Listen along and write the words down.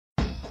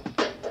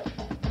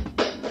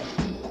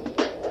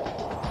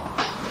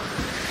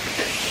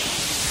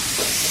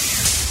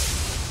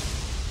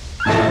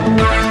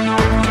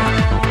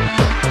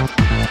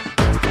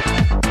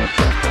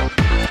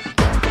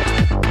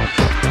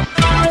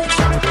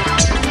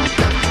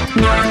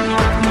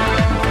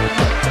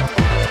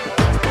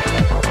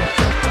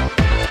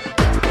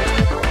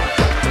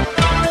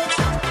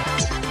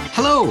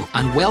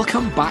and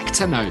welcome back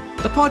to Now,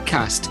 the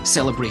podcast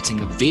celebrating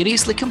a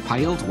variously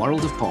compiled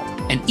world of pop.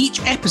 In each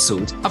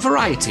episode, a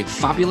variety of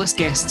fabulous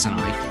guests and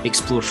I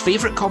explore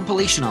favourite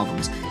compilation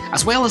albums,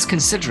 as well as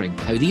considering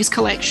how these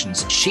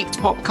collections shaped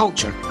pop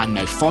culture and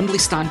now fondly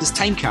stand as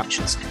time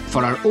capsules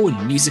for our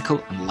own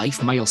musical and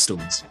life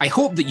milestones. I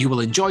hope that you will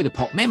enjoy the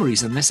pop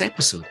memories in this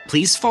episode.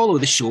 Please follow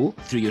the show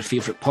through your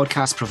favourite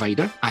podcast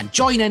provider and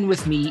join in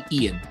with me,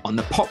 Ian, on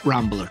the Pop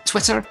Rambler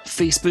Twitter,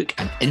 Facebook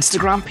and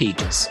Instagram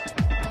pages.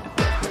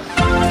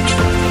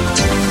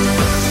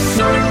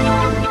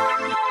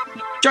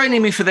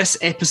 Joining me for this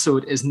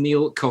episode is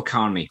Neil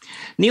Kulkarni.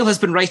 Neil has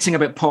been writing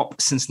about pop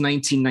since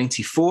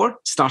 1994,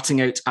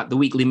 starting out at the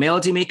Weekly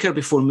Melody Maker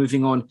before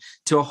moving on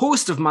to a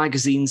host of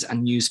magazines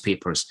and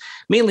newspapers,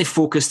 mainly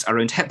focused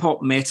around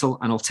hip-hop, metal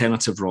and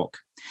alternative rock.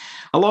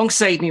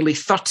 Alongside nearly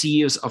 30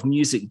 years of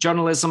music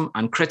journalism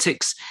and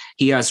critics,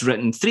 he has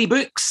written 3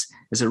 books,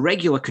 is a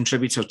regular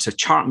contributor to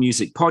Chart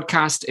Music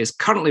Podcast, is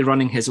currently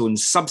running his own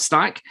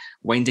Substack,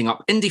 winding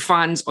up indie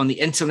fans on the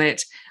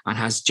internet, and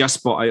has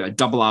just brought out a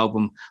double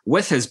album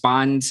with his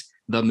band,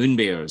 the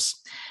Moonbears.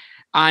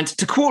 And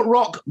to quote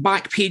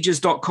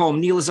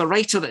rockbackpages.com, Neil is a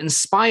writer that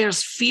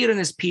inspires fear in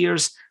his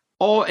peers,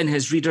 awe in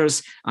his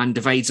readers, and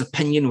divides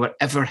opinion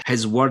wherever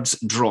his words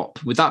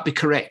drop. Would that be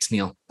correct,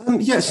 Neil?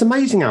 Yeah, it's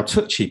amazing how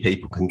touchy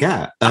people can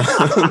get.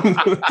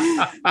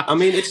 I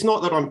mean, it's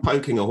not that I'm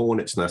poking a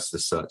hornet's nest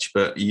as such,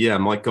 but yeah,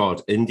 my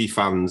God, indie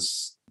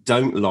fans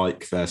don't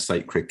like their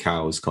sacred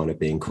cows kind of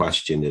being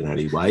questioned in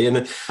any way.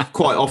 And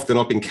quite often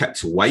I've been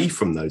kept away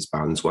from those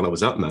bands when I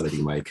was at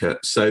Melody Maker.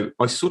 So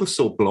I sort of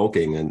saw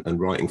blogging and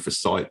writing for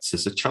sites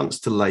as a chance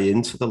to lay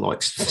into the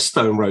likes of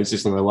Stone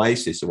Roses and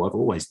Oasis, who I've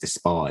always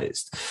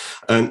despised.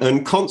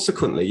 And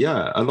consequently,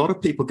 yeah, a lot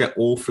of people get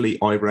awfully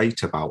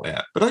irate about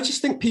it. But I just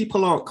think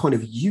people aren't kind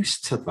of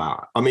used to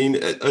that. I mean,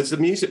 as a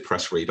music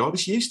press reader, I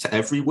was used to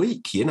every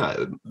week, you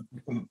know,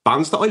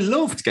 bands that I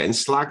loved getting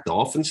slagged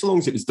off. And so long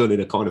as it was done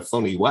in a kind of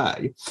funny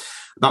way,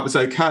 that was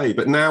okay.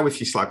 But now if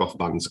you slag off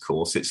bands, of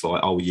course, it's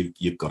like, oh,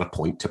 you've got a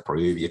point to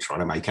prove, you're trying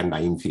to make a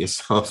name for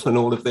yourself and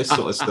all of this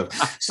sort of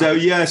stuff. So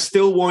yeah,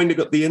 still winding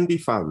up the indie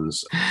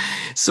fans.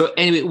 So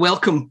anyway,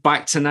 welcome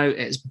back to Now.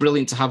 It's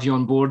brilliant to have you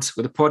on board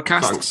with the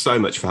podcast. Thanks so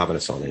much for having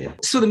us on here.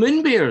 So the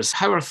Moonbears,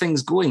 how are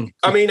things going?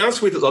 I mean,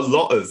 as with a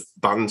lot of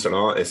bands and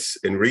artists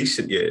in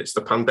recent years,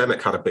 the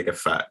pandemic had a big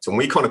effect, and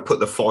we kind of put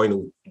the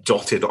final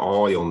dotted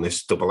I on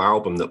this double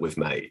album that we've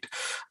made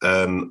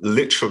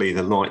literally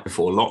the night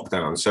before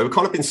lockdown. So we've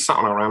kind of been sat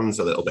on our hands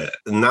a little bit.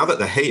 And now that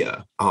they're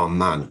here, oh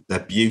man, they're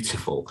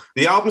beautiful.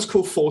 The album's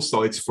called Four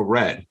Sides for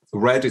Red.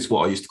 Red is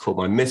what I used to call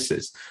my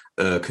missus,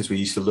 because we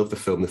used to love the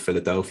film The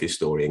Philadelphia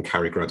Story, and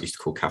Cary Grant used to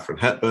call Katharine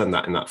Hepburn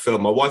that in that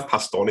film. My wife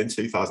passed on in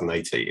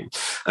 2018.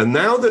 And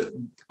now that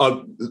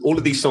all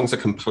of these songs are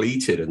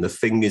completed and the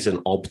thing is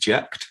an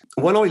object,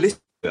 when I listen,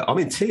 I'm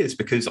in tears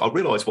because I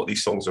realise what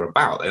these songs are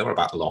about. They are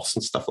about loss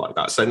and stuff like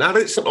that. So now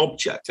that it's an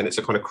object and it's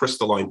a kind of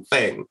crystalline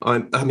thing,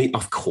 I mean,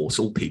 of course,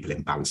 all people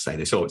in bands say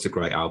this, oh, it's a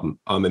great album.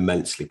 I'm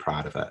immensely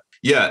proud of it.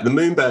 Yeah, the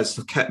Moonbears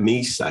have kept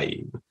me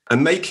sane,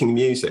 and making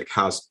music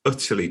has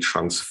utterly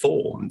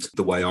transformed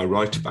the way I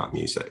write about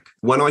music.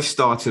 When I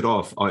started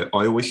off, I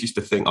always used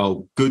to think,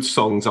 oh, good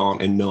songs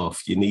aren't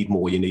enough. You need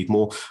more, you need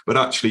more. But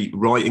actually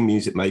writing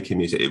music, making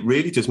music, it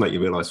really does make you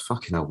realise,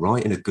 fucking hell,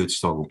 writing a good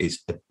song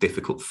is a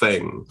difficult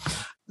thing.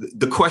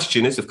 The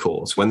question is, of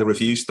course, when the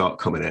reviews start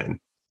coming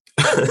in,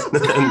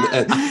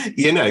 and,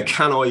 you know,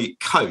 can I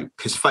cope?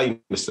 Because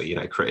famously, you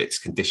know, critics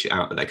can dish it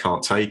out, but they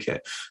can't take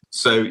it.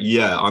 So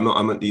yeah,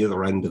 I'm at the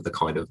other end of the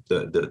kind of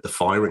the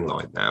firing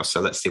line now. So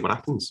let's see what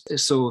happens.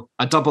 So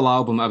a double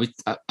album. Are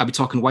we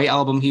talking White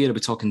Album here? Are we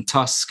talking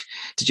Tusk?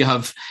 Did you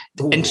have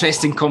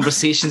interesting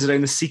conversations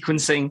around the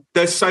sequencing?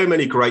 There's so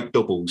many great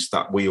doubles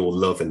that we all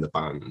love in the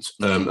band,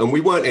 and we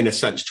weren't in a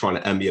sense trying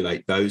to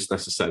emulate those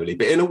necessarily,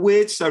 but in a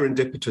weird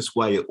serendipitous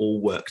way, it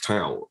all worked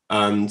out,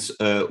 and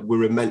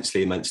we're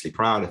immensely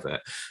proud of it.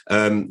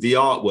 The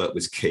artwork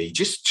was key.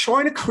 Just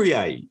trying to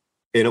create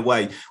in a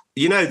way,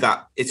 you know,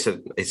 that it's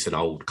an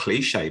old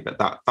cliche, but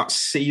that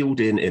sealed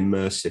in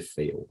immersive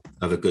feel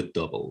of a good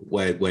double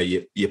where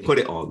you put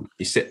it on,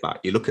 you sit back,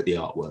 you look at the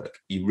artwork,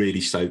 you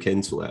really soak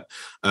into it.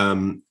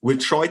 We've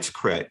tried to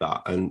create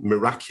that, and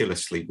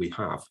miraculously we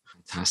have.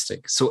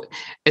 Fantastic. So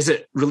is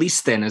it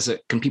released then?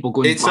 Can people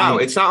go and buy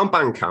it? It's out on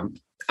Bandcamp.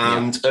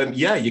 And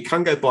yeah, you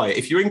can go buy it.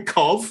 If you're in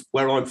Cov,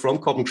 where I'm from,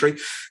 Coventry,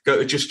 go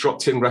to Just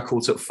Dropped In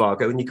Records at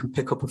Fargo and you can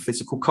pick up a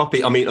physical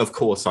copy. I mean, of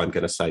course, I'm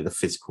going to say the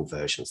physical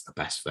version is the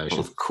best version.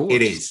 Of course.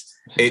 It is.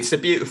 It's a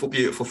beautiful,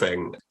 beautiful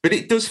thing. But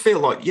it does feel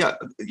like, yeah,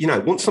 you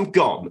know, once I'm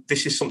gone,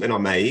 this is something I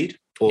made,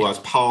 or as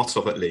part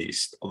of at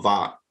least,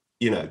 that,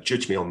 you know,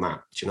 judge me on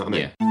that. Do you know what I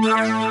mean?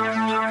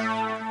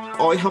 Yeah.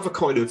 I have a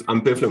kind of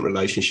ambivalent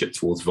relationship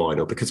towards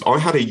vinyl because I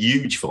had a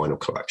huge vinyl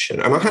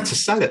collection and I had to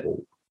sell it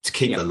all to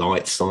keep the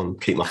lights on,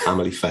 keep my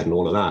family fed and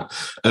all of that.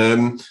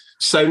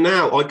 So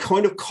now I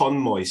kind of con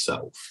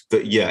myself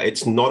that, yeah,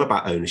 it's not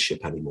about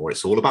ownership anymore.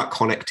 It's all about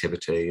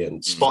connectivity,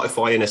 and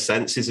Spotify, in a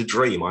sense, is a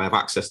dream. I have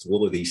access to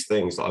all of these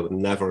things that I would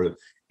never have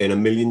in a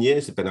million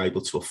years have been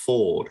able to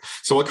afford.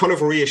 So I kind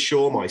of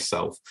reassure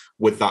myself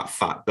with that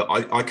fact that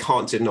I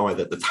can't deny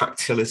that the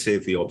tactility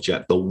of the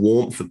object, the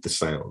warmth of the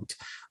sound,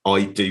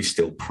 I do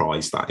still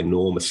prize that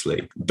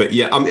enormously. But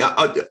yeah, I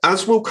mean,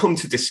 as we'll come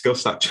to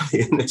discuss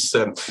actually in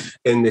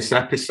this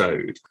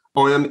episode,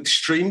 I am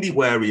extremely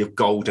wary of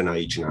golden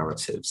age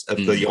narratives, of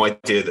the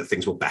idea that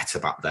things were better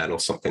back then or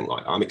something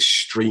like that. I'm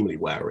extremely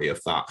wary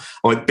of that.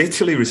 I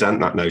bitterly resent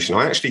that notion.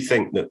 I actually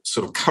think that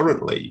sort of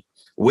currently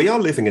we are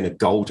living in a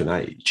golden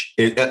age.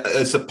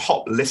 As a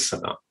pop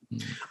listener,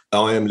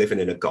 I am living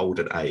in a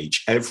golden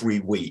age. Every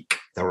week,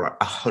 there are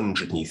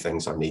 100 new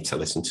things I need to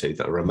listen to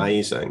that are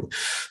amazing.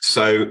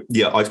 So,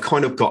 yeah, I've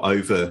kind of got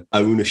over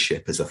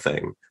ownership as a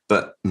thing.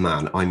 But,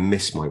 man, I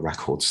miss my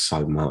records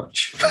so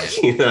much.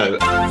 You know,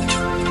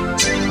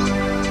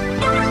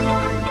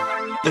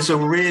 as a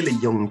really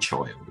young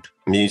child,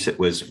 music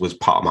was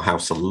part of my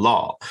house a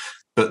lot.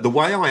 But the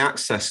way I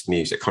accessed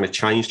music kind of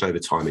changed over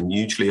time and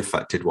hugely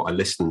affected what I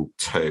listened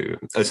to.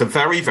 As a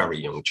very,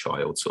 very young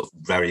child, sort of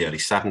very early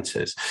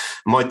 70s,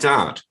 my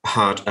dad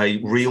had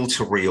a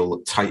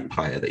reel-to-reel tape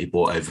player that he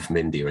brought over from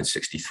India in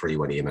 63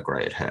 when he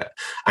immigrated here.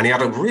 And he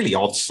had a really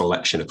odd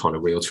selection of kind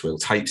of reel-to-reel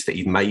tapes that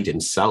he'd made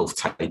himself,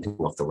 taping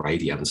off the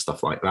radio and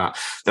stuff like that.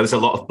 There was a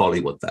lot of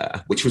Bollywood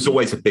there, which was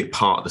always a big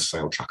part of the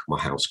soundtrack of my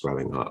house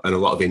growing up, and a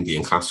lot of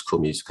Indian classical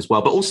music as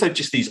well, but also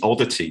just these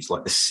oddities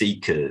like the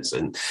Seekers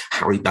and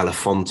Harry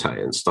Belafonte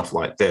and stuff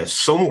like this.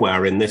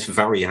 Somewhere in this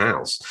very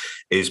house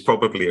is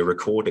probably a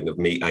recording of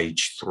me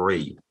age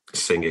 3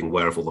 singing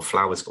Where Have All the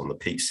Flowers Gone, the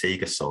Pete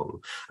Seeger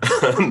song.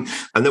 And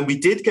then we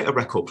did get a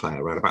record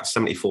player around about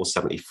 74,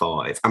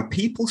 75, and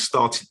people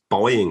started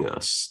buying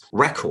us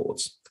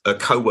records.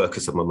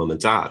 Co-workers of my mum and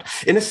dad,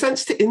 in a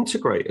sense, to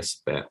integrate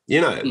us a bit. You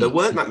know, there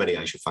weren't that many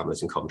Asian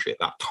families in country at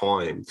that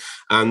time.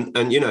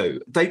 And you know,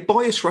 they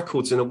buy us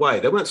records in a way.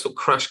 They weren't sort of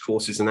crash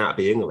courses in how to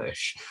be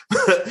English.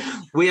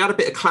 We had a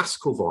bit of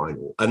classical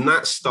vinyl, and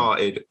that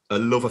started a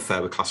love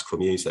affair with classical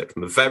music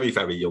from a very,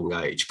 very young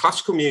age.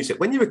 Classical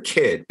music, when you're a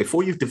kid,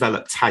 before you've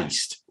developed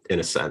taste, in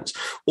a sense,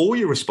 all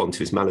you respond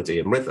to is melody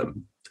and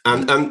rhythm.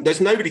 And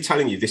there's nobody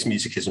telling you this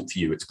music isn't for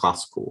you, it's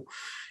classical.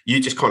 You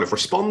just kind of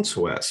respond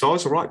to it. So I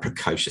was a right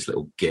precocious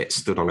little git,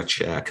 stood on a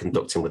chair,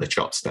 conducting with a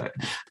chopstick.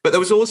 But there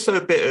was also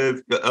a bit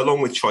of,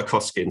 along with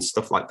Tchaikovsky and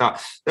stuff like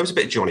that, there was a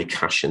bit of Johnny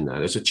Cash in there.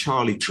 There's a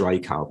Charlie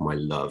Drake album I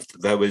loved.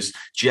 There was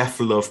Jeff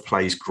Love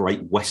Plays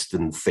Great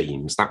Western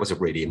Themes. That was a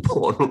really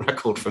important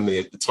record for me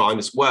at the time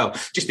as well,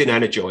 just in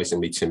energizing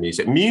me to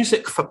music.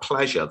 Music for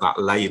Pleasure,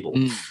 that label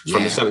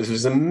from the 70s,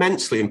 was an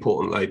immensely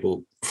important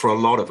label for a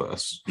lot of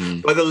us.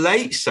 By the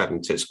late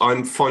 70s,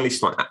 I'm finally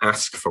starting to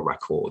ask for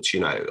records, you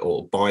know,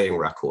 or buying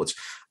records,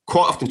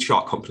 quite often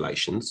chart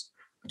compilations,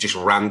 just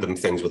random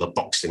things with a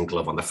boxing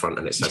glove on the front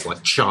and it says like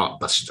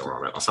Chartbuster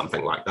on it or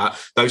something like that.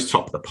 Those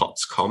Top of the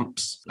Pops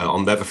comps. I'll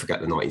never forget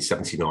the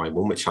 1979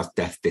 one, which has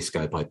Death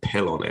Disco by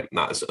Pill on it.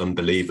 That is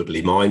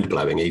unbelievably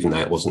mind-blowing, even though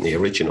it wasn't the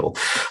original.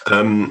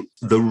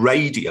 The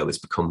radio has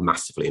become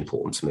massively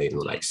important to me in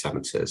the late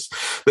 70s.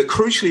 But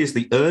crucially, as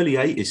the early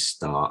 80s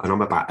start, and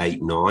I'm about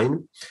 8,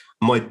 9,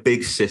 my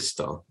big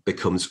sister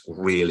becomes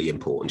really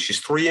important. She's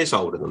 3 years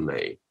older than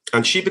me.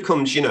 And she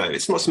becomes, you know,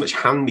 it's not so much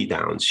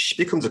hand-me-downs. She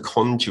becomes a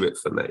conduit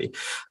for me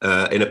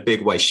in a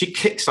big way. She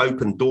kicks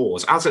open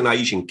doors as an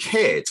Asian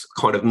kid,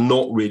 kind of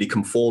not really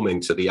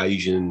conforming to the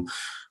Asian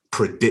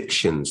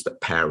predictions that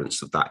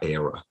parents of that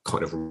era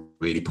kind of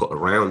really put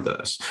around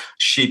us.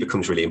 She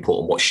becomes really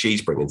important, what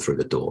she's bringing through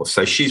the door.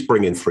 So she's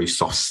bringing through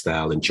Soft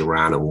Cell and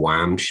Duran and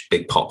Wham. She's a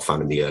big pop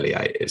fan in the early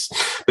 80s.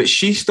 But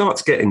she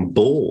starts getting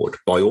bored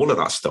by all of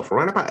that stuff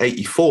around about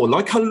 84,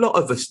 like a lot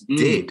of us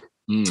did.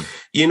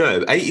 You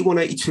know, 81,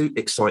 82,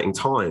 exciting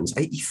times.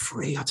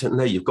 83, I don't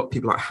know. You've got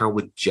people like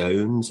Howard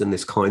Jones and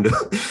this kind of,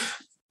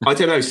 I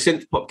don't know,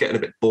 synth pop getting a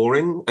bit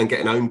boring and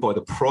getting owned by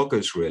the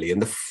proggers, really.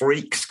 And the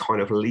freaks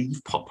kind of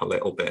leave pop a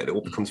little bit. It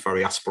all becomes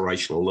very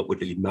aspirational,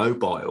 upwardly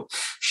mobile.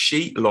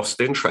 She lost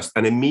interest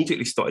and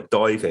immediately started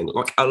diving,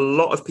 like a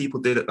lot of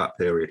people did at that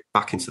period,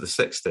 back into the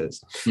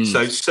 60s.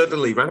 So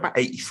suddenly, around about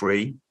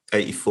 83,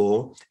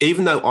 84,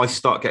 even though I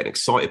start getting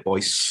excited by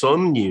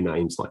some new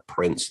names like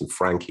Prince and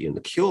Frankie and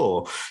The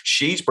Cure,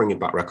 she's bringing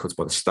back records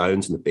by the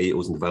Stones and the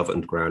Beatles and the Velvet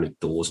Underground and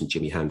Doors and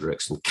Jimi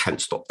Hendrix and Can't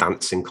Stop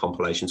Dancing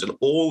compilations and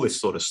all this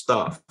sort of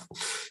stuff.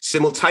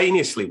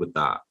 Simultaneously with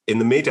that, in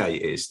the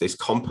mid-80s, this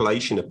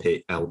compilation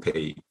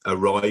LP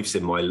arrives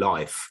in my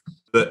life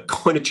that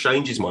kind of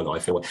changes my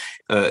life in a way.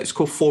 It's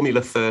called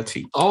Formula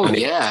 30. Oh,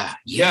 yeah.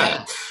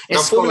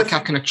 It's got like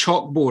a kind of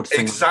chalkboard thing.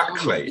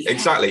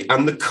 Exactly.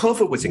 And the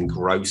cover was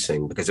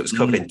engrossing because it was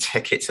covered in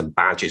tickets and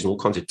badges and all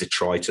kinds of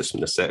detritus from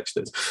the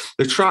 60s.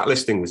 The track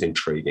listing was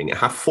intriguing. It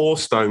had 4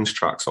 Stones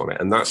tracks on it,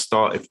 and that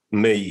started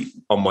me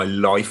on my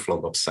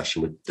lifelong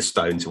obsession with the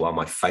Stones, who are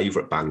my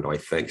favourite band, I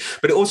think.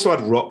 But it also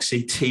had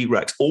Roxy,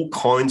 T-Rex, all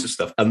kinds of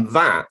stuff. And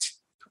that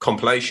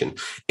compilation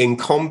in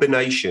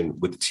combination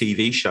with the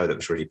TV show that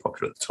was really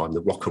popular at the time,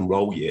 the Rock and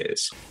Roll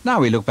Years. Now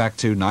we look back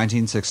to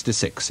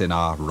 1966 in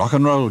our Rock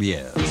and Roll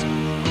Years.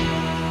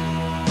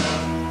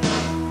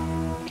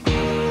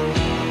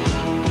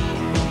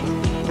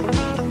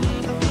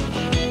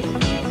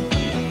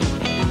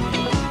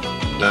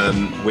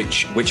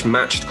 which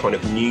matched kind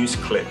of news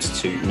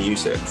clips to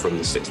music from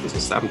the 60s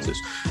and 70s.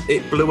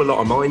 It blew a lot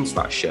of minds,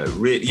 that show.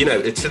 Really, you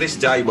know, to this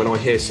day, when I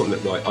hear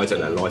something like, I don't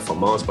know, Life on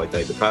Mars by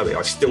David Bowie,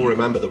 I still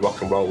remember the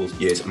rock and roll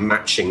years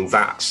matching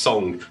that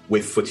song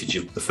with footage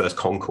of the first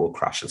Concorde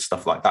crash and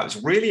stuff like that. It's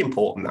really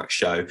important, that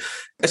show,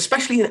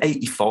 especially in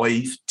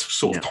 85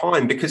 sort of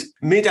time, because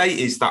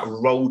mid-80s, that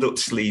rolled up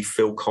sleeve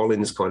Phil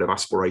Collins kind of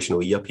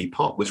aspirational yuppie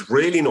pop was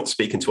really not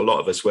speaking to a lot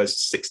of us,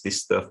 whereas the 60s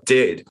stuff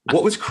did.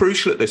 What was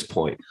crucial at this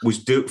point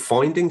was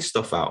finding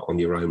stuff out on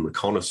your own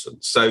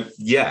reconnaissance. So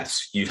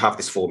yes, you'd have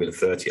this Formula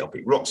 30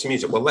 LP, Roxy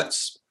Music. Well,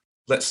 let's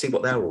see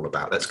what they're all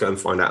about. Let's go and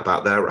find out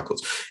about their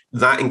records.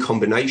 That in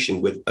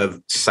combination with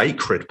a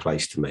sacred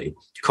place to me,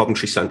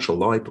 Coventry Central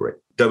Library.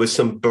 There was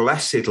some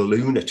blessed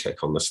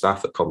lunatic on the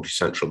staff at Coventry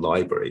Central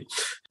Library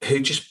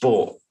who just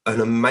brought an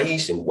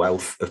amazing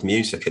wealth of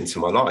music into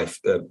my life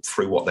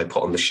through what they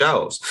put on the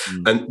shelves.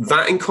 And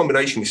that in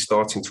combination with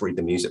starting to read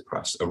the music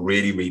press and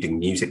really reading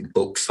music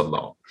books a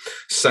lot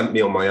sent me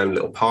on my own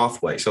little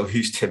pathway. So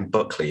who's Tim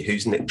Buckley?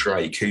 Who's Nick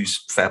Drake?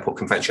 Who's Fairport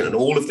Convention? And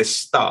all of this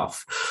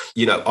stuff,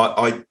 you know,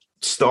 I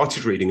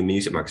started reading a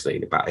music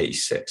magazine about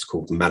 86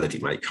 called Melody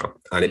Maker,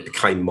 and it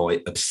became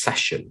my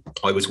obsession.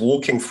 I was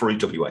walking through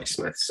WH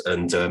Smith's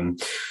and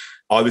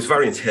I was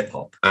very into hip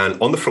hop, and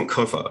on the front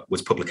cover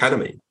was Public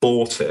Enemy.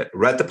 Bought it,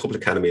 read the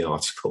Public Enemy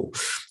article,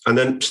 and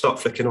then start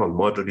flicking on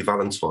My Bloody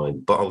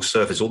Valentine, Butthole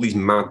Surfers, all these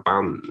mad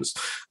bands.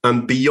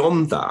 And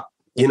beyond that,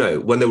 you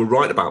know, when they were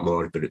writing about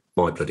My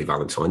Bloody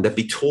Valentine, they'd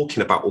be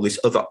talking about all this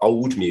other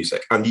old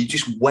music, and you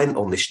just went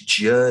on this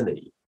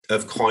journey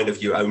of kind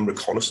of your own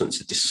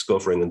reconnaissance of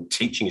discovering and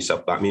teaching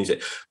yourself about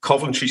music.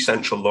 Coventry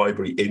Central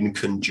Library in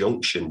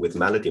conjunction with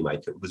Melody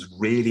Maker was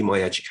really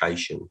my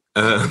education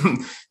to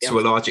a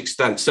large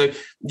extent. So,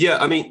 yeah,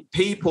 I mean,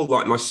 people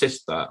like my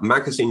sister,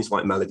 magazines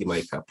like Melody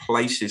Maker,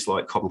 places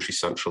like Coventry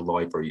Central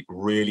Library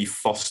really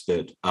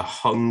fostered a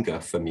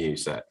hunger for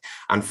music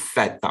and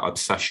fed that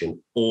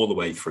obsession all the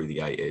way through the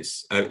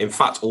 80s. In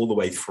fact, all the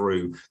way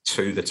through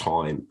to the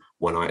time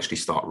when I actually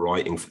start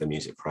writing for the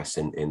music press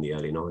in the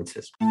early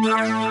 90s.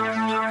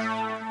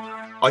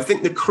 I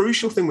think the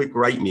crucial thing with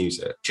great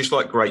music, just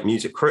like great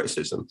music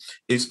criticism,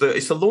 is that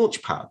it's a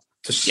launch pad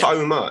to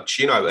so much,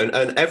 you know, and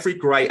every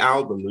great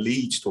album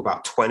leads to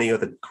about 20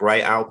 other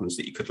great albums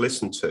that you could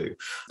listen to.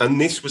 And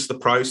this was the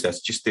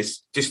process, just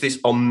this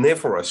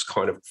omnivorous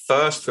kind of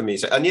thirst for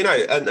music. And, you know,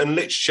 and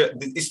literature,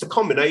 it's the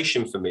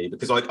combination for me,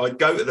 because I'd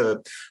go to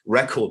the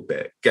record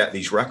bit, get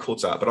these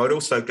records out, but I'd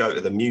also go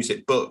to the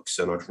music books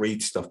and I'd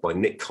read stuff by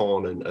Nick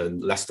Kahn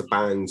and Lester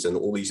Bangs and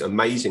all these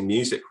amazing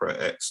music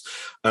critics.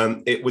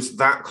 It was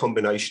that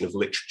combination of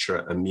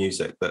literature and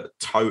music that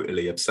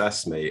totally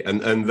obsessed me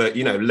and that,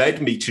 you know,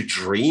 led me to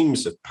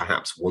dreams of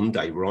perhaps one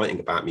day writing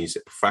about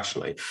music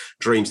professionally,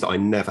 dreams that I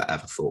never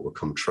ever thought would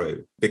come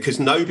true, because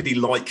nobody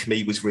like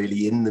me was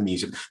really in the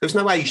music. There was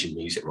no Asian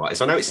music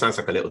writers. I know it sounds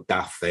like a little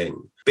daft thing.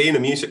 Being a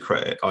music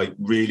critic, I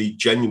really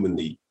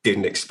genuinely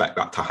didn't expect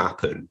that to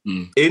happen.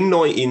 In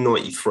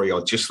 1993,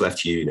 I just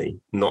left uni,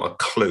 not a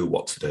clue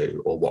what to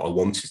do or what I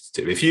wanted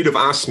to do. If you'd have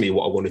asked me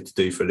what I wanted to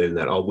do for a living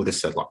then, I would have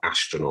said like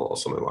astronaut or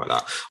something like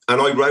that.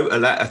 And I wrote a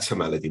letter to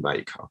Melody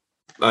Maker.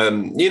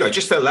 You know,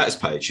 just their letters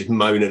page, just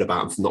moaning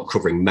about not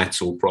covering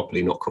metal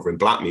properly, not covering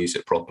black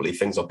music properly,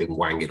 things I've been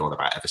wanging on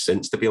about ever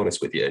since, to be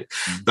honest with you.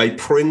 They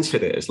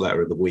printed it as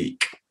Letter of the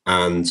Week.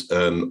 And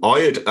I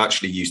had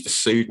actually used a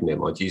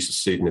pseudonym. I'd used a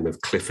pseudonym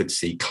of Clifford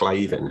C.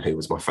 Clavin, who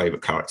was my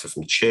favourite character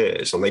from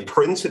Cheers. And they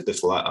printed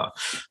this letter.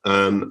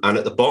 And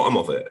at the bottom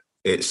of it,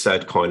 it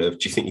said kind of,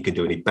 do you think you can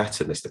do any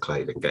better, Mr.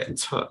 Clavin? Get in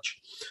touch.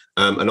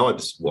 And I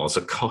was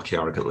a cocky,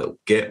 arrogant little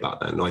git back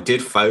then. And I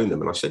did phone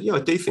them and I said, yeah, I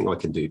do think I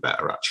can do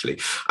better, actually.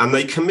 And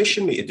they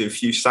commissioned me to do a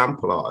few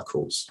sample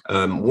articles,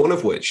 one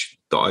of which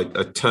that I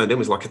turned in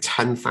was like a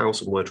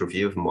 10,000 word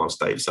review of Miles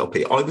Davis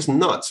LP. I was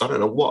nuts. I don't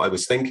know what I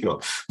was thinking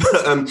of.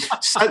 But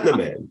sent them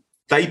in.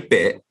 They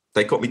bit.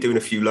 They got me doing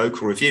a few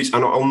local reviews.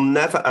 And I'll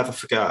never, ever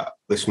forget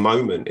this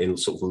moment in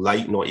sort of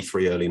late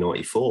 93, early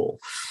 94,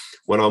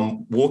 when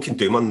I'm walking,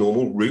 doing my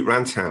normal route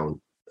around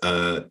town,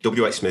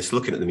 WH Smith's,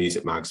 looking at the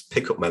music mags,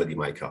 pick up Melody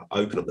Maker,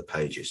 open up the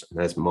pages, and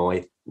there's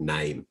my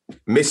name.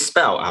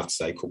 Misspelled, I have to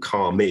say, called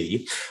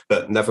Carmi,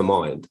 but never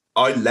mind.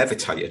 I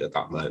levitated at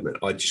that moment.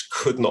 I just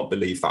could not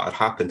believe that had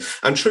happened.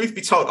 And truth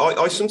be told,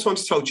 I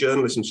sometimes tell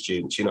journalism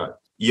students, you know,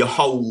 your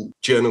whole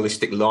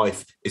journalistic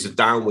life is a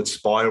downward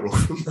spiral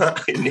from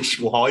that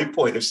initial high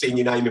point of seeing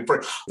your name in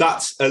print.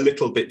 That's a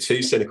little bit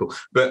too cynical,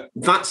 but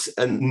that's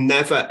a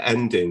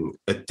never-ending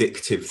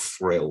addictive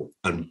thrill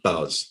and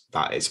buzz,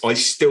 that is. I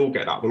still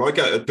get that. When I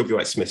go to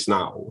WH Smith's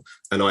now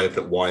and I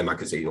open up Wire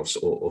magazine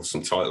or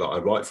some title that I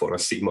write for and I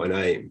see my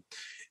name,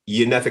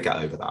 you never get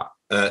over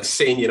that.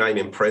 Seeing your name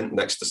in print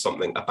next to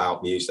something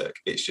about music,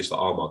 it's just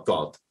like, oh my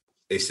God,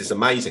 this is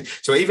amazing.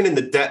 So even in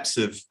the depths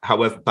of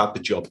however bad the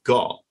job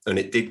got, and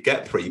it did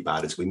get pretty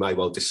bad, as we may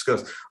well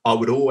discuss, I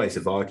would always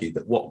have argued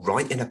that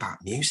writing about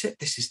music,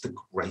 this is the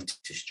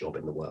greatest job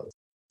in the world.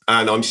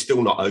 And I'm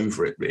still not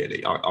over it,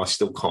 really. I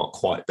still can't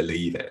quite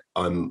believe it.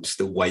 I'm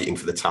still waiting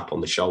for the tap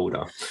on the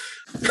shoulder.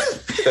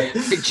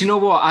 Do you know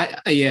what?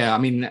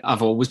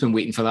 I've always been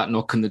waiting for that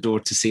knock on the door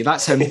to say,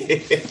 that's him.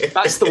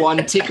 That's the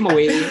one. Take him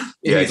away.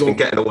 Yeah, he's been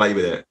getting away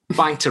with it.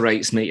 Bank to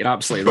rights, mate. You're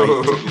absolutely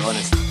right, to be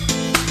honest.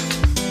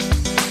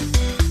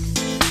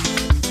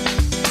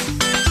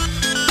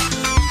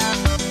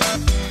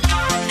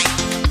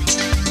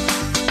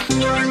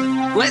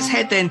 Let's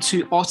head then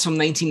to autumn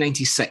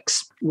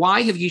 1996.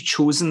 Why have you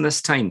chosen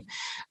this time?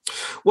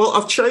 Well,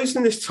 I've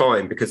chosen this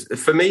time because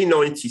for me,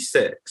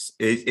 96,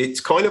 it's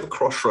kind of a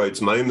crossroads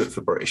moment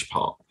for British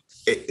pop.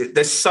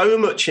 There's so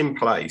much in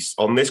place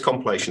on this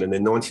compilation and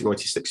in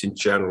 1996 in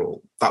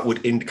general that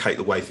would indicate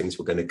the way things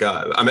were going to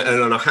go. I mean,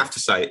 and I have to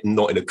say,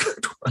 not in a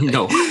good way.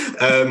 No.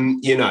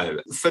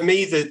 For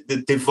me,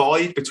 the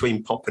divide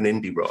between pop and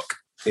indie rock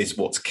is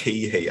what's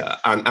key here.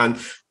 And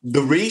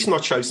the reason I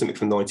chose something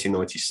from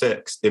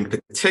 1996 in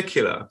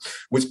particular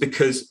was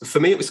because for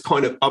me, it was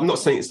kind of, I'm not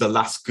saying it's the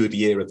last good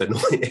year of the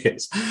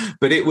 90s,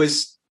 but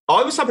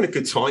I was having a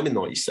good time in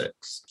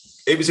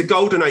 96. It was a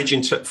golden age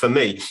for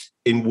me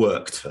in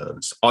work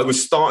terms. I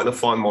was starting to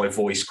find my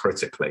voice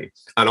critically,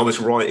 and I was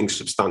writing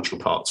substantial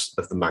parts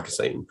of the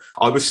magazine.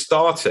 I was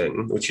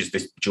starting, which is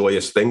this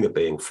joyous thing of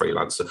being a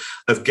freelancer,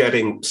 of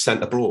getting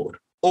sent abroad.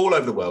 All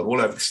over the world,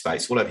 all over the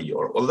States, all over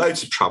Europe, or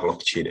loads of travel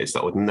opportunities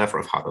that I would never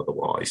have had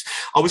otherwise.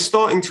 I was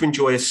starting to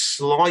enjoy a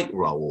slight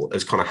role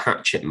as kind of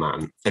hatchet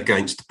man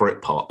against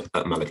Britpop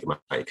at Melody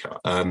Maker.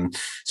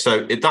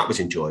 So that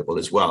was enjoyable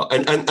as well.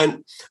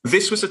 And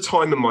this was a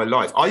time in my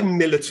life, I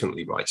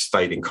militantly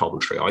stayed in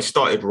Coventry. I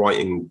started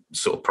writing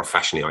sort of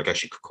professionally, I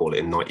guess you could call it,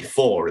 in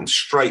 94. And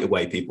straight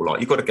away, people were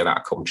like, you've got to get out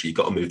of Coventry, you've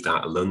got to move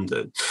down to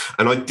London.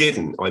 And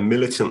I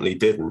militantly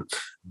didn't.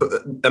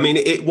 But I mean,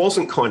 it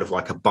wasn't kind of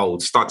like a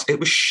bold stance. It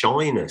was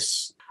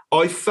shyness.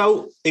 I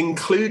felt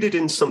included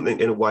in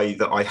something in a way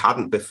that I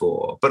hadn't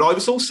before. But I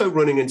was also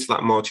running into that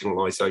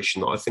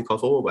marginalisation that I think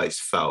I've always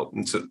felt,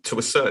 and to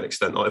a certain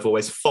extent, I've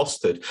always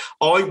fostered.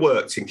 I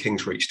worked in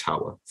Kingsreach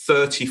Tower,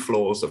 30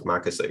 floors of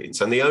magazines.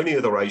 And the only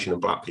other Asian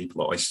and Black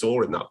people that I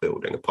saw in that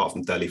building, apart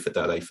from Delhi for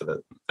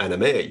the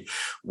NME,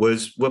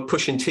 were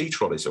pushing tea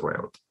trolleys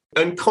around.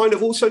 And kind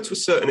of also to a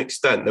certain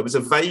extent, there was a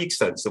vague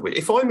sense that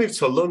if I moved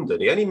to London,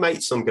 the only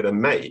mates I'm going to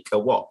make are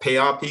what?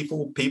 PR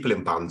people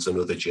in bands and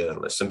other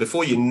journalists. And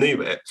before you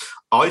knew it,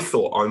 I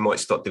thought I might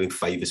start doing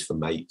favours for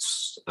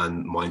mates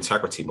and my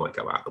integrity might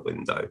go out the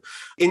window.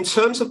 In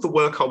terms of the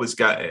work I was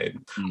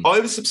getting,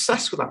 I was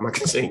obsessed with that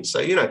magazine. So,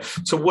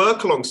 to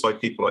work alongside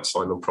people like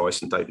Simon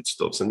Price and David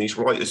Stubbs and these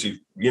writers who,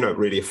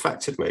 really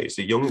affected me as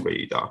a young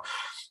reader,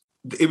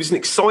 it was an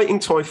exciting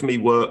time for me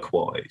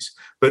work-wise.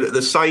 But at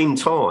the same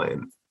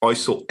time, I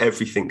saw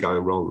everything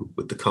going wrong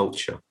with the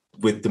culture,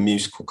 with the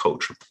musical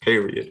culture of the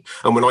period.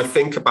 And when I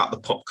think about the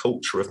pop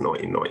culture of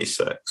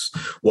 1996,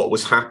 what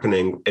was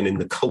happening and in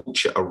the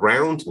culture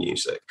around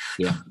music,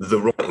 the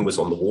writing was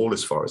on the wall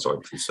as far as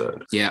I'm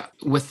concerned. Yeah,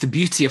 with the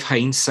beauty of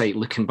hindsight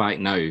looking back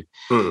now,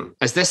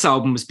 as this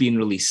album was being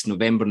released,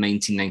 November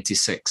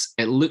 1996,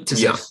 it looked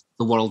as if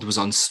the world was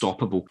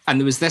unstoppable.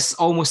 And there was this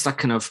almost a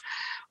kind of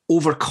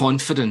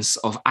overconfidence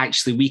of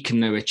actually we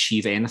can now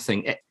achieve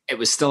anything. It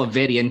was still a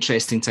very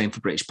interesting time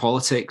for British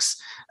politics.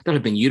 There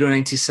had been Euro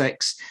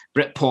 96.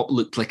 Britpop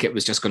looked like it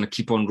was just going to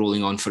keep on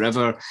rolling on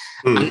forever.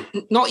 And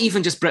not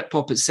even just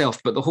Britpop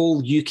itself, but the whole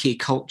UK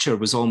culture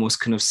was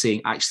almost kind of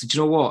saying, actually, do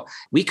you know what?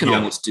 We can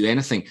almost do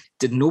anything.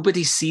 Did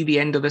nobody see the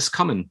end of this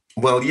coming?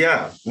 Well,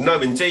 yeah,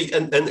 no, indeed.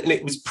 And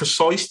it was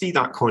precisely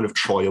that kind of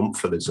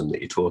triumphalism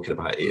that you're talking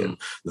about, Ian,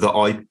 that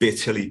I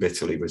bitterly,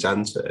 bitterly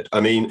resented. I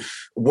mean,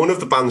 one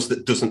of the bands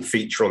that doesn't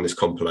feature on this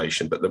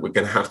compilation, but that we're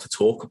going to have to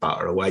talk about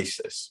are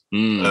Oasis.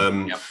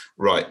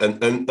 Right.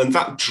 And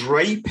that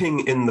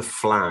draping in the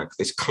flag,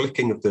 this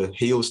clicking of the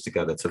heels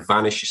together to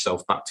vanish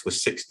yourself back to a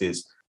 60s,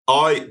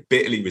 I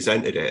bitterly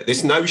resented it.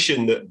 This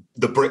notion that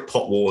the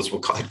Britpop wars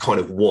had kind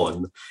of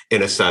won,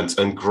 in a sense,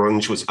 and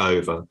grunge was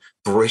over,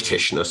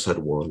 Britishness had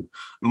won.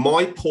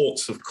 My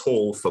ports of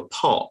call for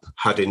pop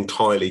had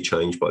entirely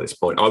changed by this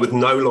point. I was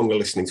no longer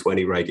listening to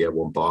any Radio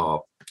 1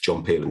 bar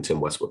John Peel and Tim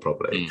Westwood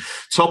probably.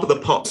 Top of the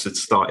Pops had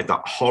started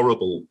that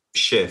horrible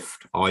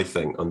shift, I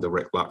think, under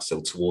Rick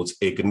Blackstill towards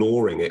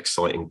ignoring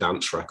exciting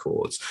dance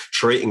records,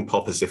 treating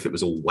pop as if it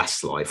was all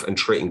Westlife and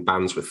treating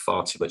bands with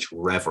far too much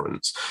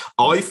reverence.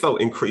 I felt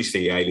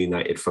increasingly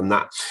alienated from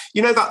that.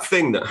 You know, that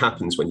thing that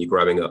happens when you're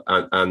growing up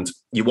and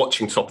you're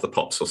watching Top of the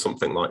Pops or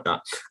something like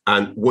that,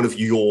 and one of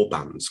your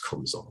bands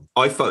comes on.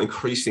 I felt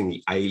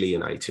increasingly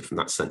alienated from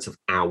that sense of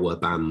our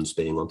bands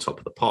being on Top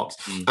of the Pops.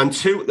 And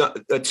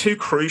two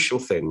crucial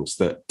things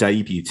that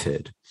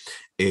debuted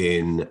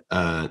in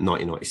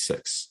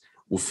 1996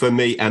 were, for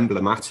me,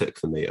 emblematic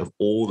for me of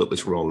all that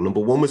was wrong. Number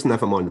one was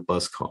Nevermind the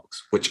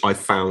Buzzcocks, which I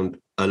found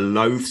a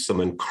loathsome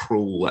and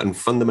cruel and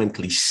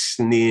fundamentally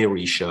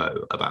sneery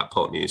show about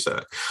pop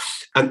music.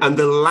 And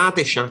the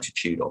lavish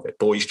attitude of it,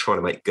 boys trying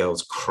to make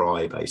girls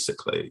cry,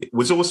 basically,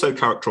 was also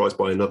characterised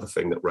by another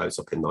thing that rose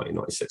up in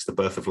 1996, the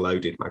birth of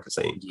Loaded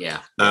magazine. Yeah.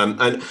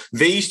 And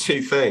these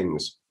two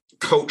things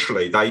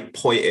culturally, they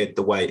pointed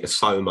the way to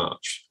so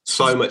much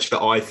that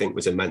I think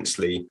was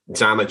immensely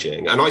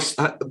damaging. And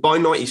by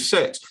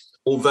 96,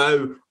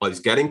 although I was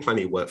getting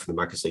plenty of work from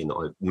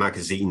the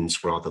magazines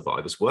that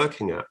I was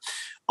working at,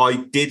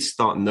 I did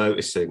start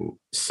noticing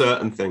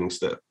certain things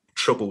that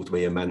troubled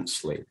me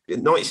immensely.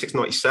 In 96,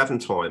 97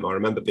 time, I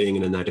remember being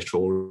in an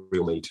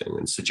editorial meeting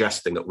and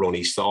suggesting that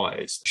Ronnie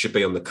Size should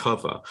be on the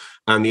cover,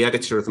 and the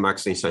editor of the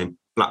magazine saying,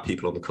 black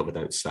people on the cover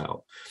don't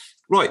sell.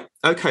 Right,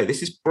 okay,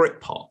 this is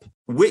Britpop.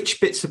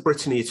 Which bits of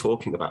Britain are you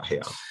talking about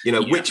here?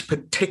 Which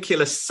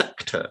particular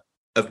sector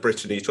of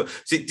Britain are you talking?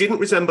 So it didn't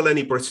resemble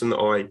any Britain that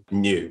I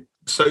knew.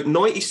 So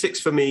 96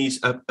 for me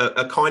is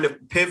a kind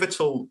of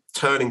pivotal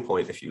turning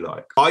point, if you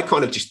like. I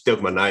kind of just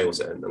dug my nails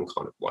in and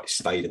kind of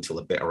stayed until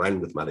the bitter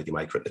end with Melody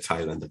Maker at the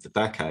tail end of the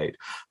decade.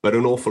 But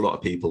an awful lot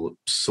of people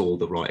saw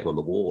the writing on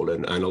the wall,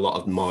 and a lot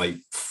of my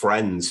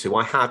friends who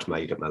I had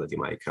made at Melody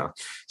Maker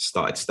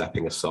started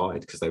stepping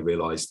aside because they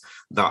realised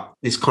that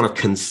this kind of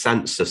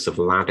consensus of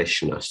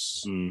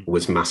laddishness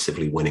was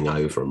massively winning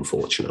over,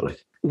 unfortunately.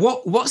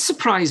 What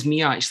surprised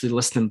me actually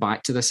listening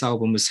back to this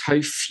album was how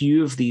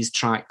few of these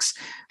tracks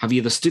have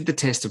either stood the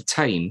test of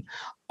time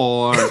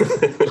or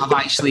have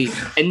actually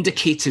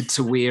indicated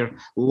to where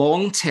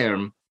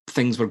long-term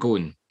things were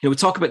going. We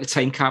talk about the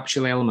time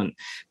capsule element,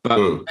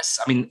 but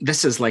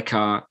this is like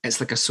a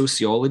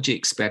sociology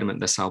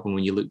experiment, this album,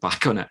 when you look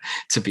back on it,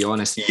 to be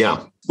honest.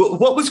 Yeah. Well,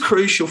 what was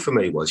crucial for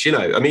me was,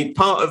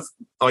 part of,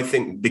 I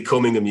think,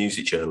 becoming a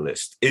music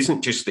journalist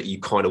isn't just that you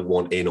kind of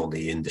want in on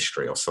the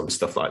industry or some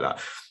stuff like that.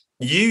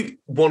 You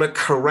want to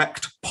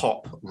correct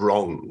pop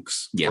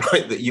wrongs,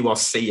 right, that you are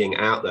seeing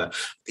out there.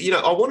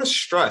 I want to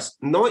stress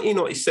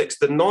 1996,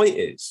 the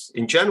 90s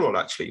in general,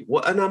 actually,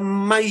 what an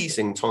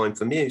amazing time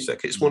for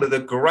music. It's one of the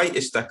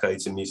greatest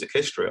decades in music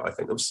history, I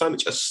think. There was so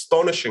much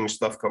astonishing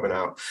stuff coming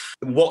out.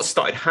 What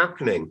started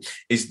happening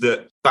is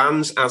that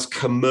bands as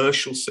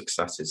commercial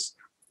successes,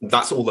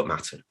 that's all that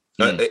mattered.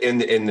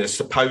 In the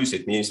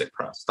supposed music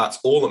press, that's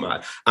all that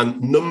mattered.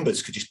 And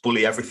numbers could just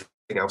bully everything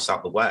else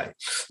out the way.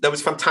 There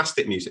was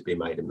fantastic music being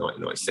made in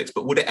 1996,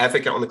 but would it ever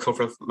get on the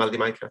cover of Melody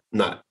Maker?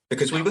 No,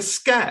 because we were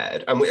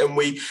scared, and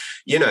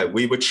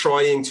we were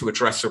trying to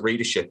address a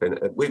readership, and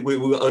we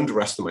were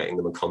underestimating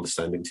them and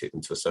condescending to them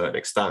to a certain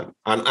extent.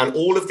 And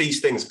all of these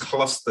things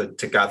clustered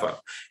together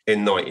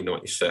in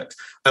 1996.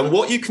 And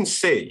what you can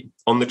see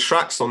on the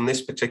tracks on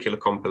this particular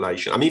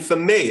compilation, I mean, for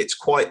me, it's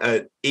quite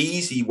an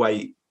easy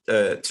way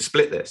to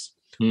split this.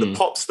 The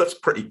pop stuff's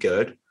pretty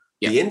good.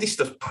 The indie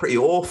stuff's pretty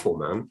awful,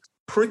 man.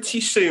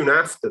 Pretty soon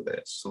after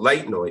this,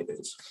 late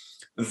 90s,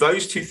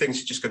 those two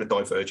things are just going to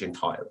diverge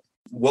entirely.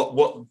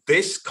 What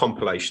this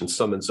compilation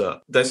summons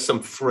up, there's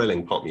some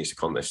thrilling pop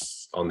music on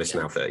this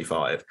Now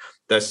 35.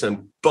 There's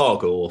some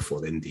bog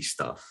awful indie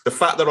stuff. The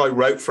fact that I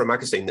wrote for a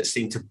magazine that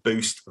seemed to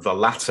boost the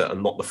latter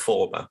and not the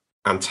former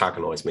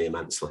antagonised me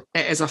immensely.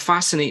 It is a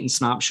fascinating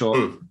snapshot.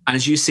 And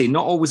as you say,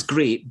 not always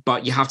great,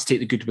 but you have to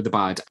take the good with the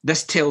bad.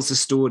 This tells the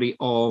story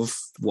of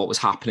what was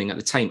happening at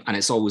the time, and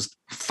it's always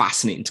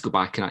fascinating to go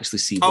back and actually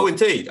see. Oh,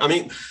 indeed. I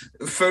mean,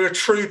 for a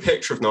true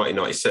picture of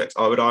 1996,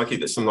 I would argue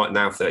that something like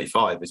Now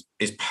 35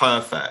 is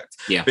perfect.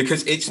 Yeah.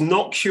 Because it's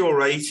not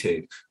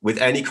curated with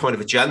any kind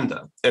of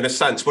agenda. In a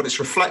sense, what it's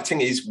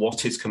reflecting is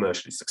what is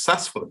commercially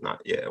successful in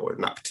that year or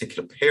in that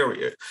particular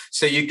period.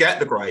 So you get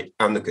the great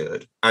and the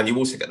good, and you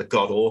also get the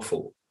god-awful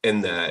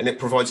in there, and it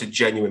provides a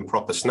genuine,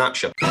 proper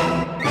snapshot. It's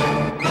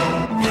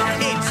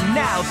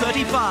Now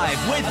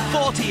 35 with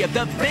 40 of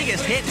the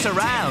biggest hits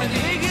around.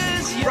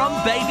 From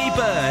Baby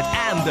Bird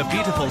and The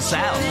Beautiful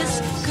South.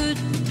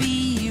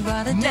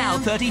 Now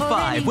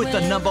 35 with the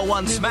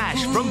 #1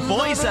 smash from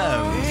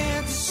Boyzone.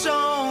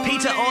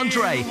 Peter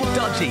Andre,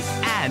 Dodgy,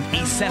 and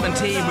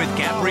E17 with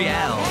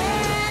Gabrielle.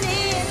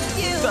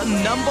 The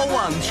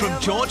 #1s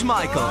from George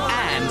Michael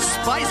and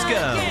Spice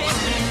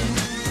Girls.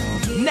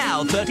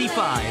 Now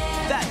 35,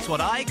 that's what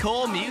I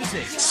call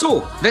music.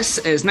 So, this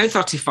is Now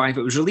 35.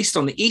 It was released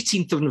on the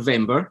 18th of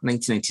November,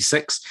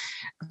 1996.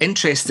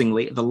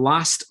 Interestingly, the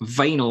last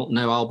vinyl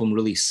Now album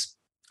release.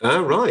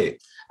 Oh,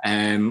 right.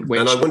 And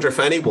I wonder if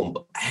anyone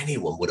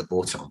would have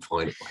bought it on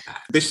vinyl like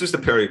that. This was the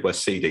period where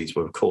CDs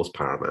were, of course,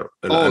 paramount.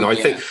 And I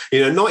think,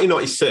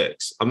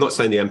 1996, I'm not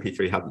saying the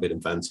MP3 hadn't been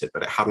invented,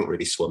 but it hadn't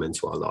really swum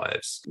into our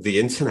lives. The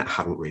internet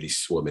hadn't really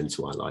swum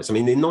into our lives. I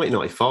mean, in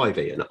 1995,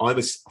 Ian, I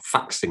was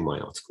faxing my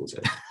articles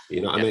in, you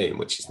know what I mean?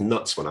 Which is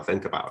nuts when I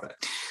think about it.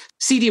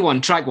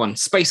 CD1, track 1,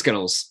 Spice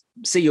Girls,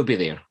 Say You'll Be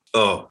There.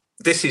 Oh,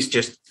 this is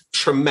just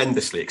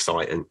tremendously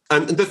exciting.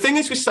 And the thing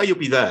is with Say You'll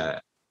Be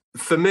There,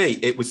 for me,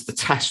 it was the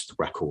test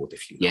record,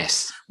 if you like.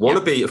 Yes.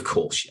 Wannabe, of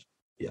course,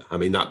 yeah. I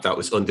mean, that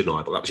was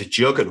undeniable. That was a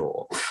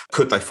juggernaut.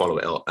 Could they follow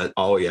it up? And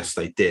oh, yes,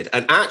 they did.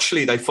 And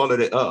actually, they followed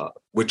it up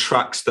with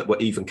tracks that were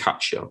even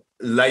catchier.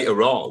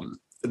 Later on,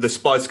 the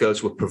Spice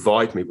Girls would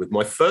provide me with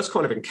my first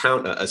kind of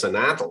encounter as an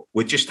adult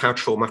with just how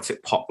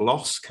traumatic pop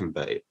loss can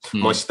be.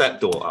 My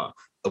stepdaughter,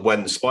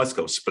 when the Spice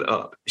Girls split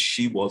up,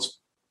 she was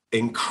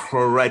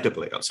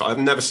incredibly upset. I've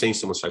never seen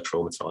someone so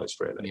traumatized,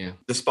 really. Yeah.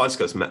 The Spice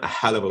Girls meant a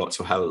hell of a lot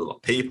to a hell of a lot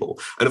of people.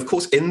 And of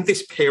course, in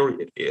this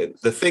period here,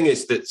 the thing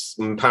is that's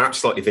perhaps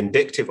slightly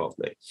vindictive of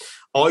me,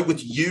 I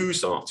would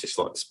use artists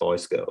like the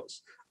Spice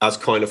Girls as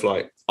kind of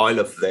like, I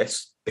love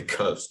this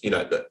because, you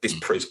know, this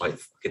proves I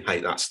fucking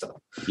hate that stuff.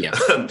 Yeah.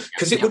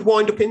 Because it would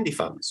wind up indie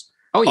fans.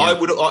 Oh, yeah. I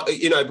would,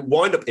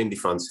 wind up indie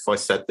fans if I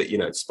said that, you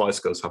know, Spice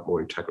Girls have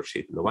more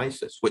integrity than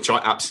Oasis, which I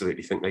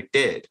absolutely think they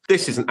did.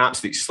 This is an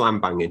absolute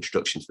slam bang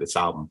introduction to this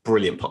album.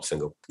 Brilliant pop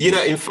single. You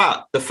know, in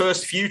fact, the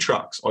first few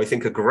tracks I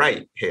think are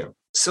great here.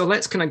 So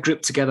let's kind of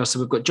group together. So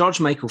we've got George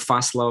Michael,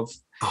 Fast Love.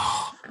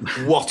 Oh,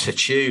 what a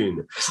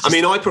tune. I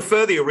mean, I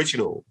prefer the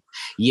original.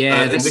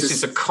 Yeah. This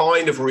is a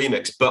kind of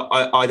remix, but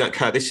I don't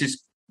care. This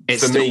is,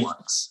 for me,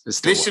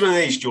 this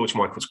is George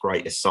Michael's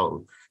greatest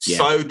song. Yeah.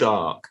 So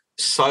dark,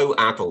 so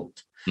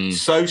adult,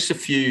 so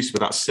suffused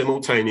with that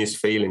simultaneous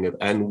feeling of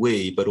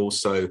ennui, but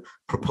also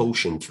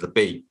propulsion to the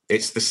beat.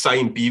 It's the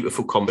same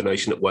beautiful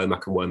combination that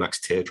Womack and Womack's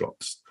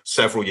Teardrops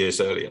several years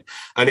earlier.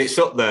 And it's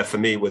up there for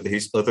me with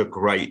his other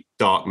great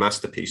dark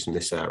masterpiece in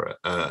this era,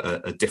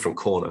 A Different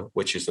Corner,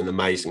 which is an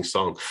amazing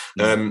song.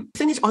 The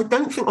thing is, I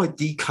don't think I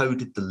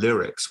decoded the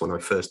lyrics when I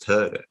first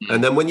heard it.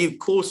 And then when you, of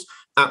course,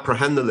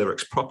 apprehend the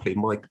lyrics properly,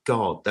 my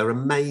God, they're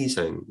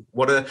amazing.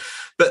 But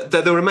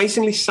they're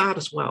amazingly sad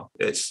as well.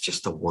 It's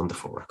just a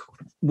wonderful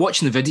record.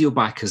 Watching the video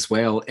back as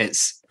well,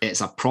 it's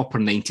a proper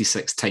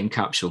 96 time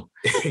capsule.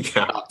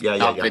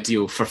 That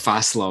video for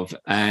Fast Love.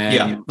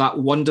 That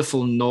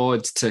wonderful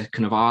nod to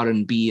kind of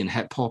R&B and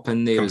hip hop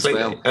in there completely.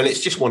 As well. And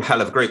it's just one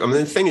hell of a group. I mean,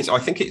 the thing is, I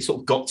think it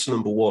sort of got to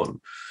number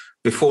one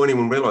before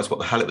anyone realised what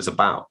the hell it was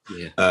about,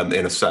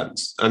 in a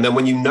sense. And then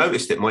when you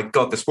noticed it, my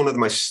God, that's one of the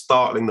most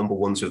startling number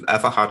ones we've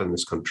ever had in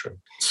this country.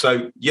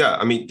 So, yeah,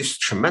 I mean, this is a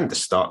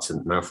tremendous start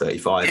to Now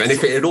 35. And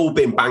if it had all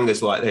been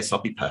bangers like this,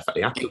 I'd be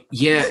perfectly happy.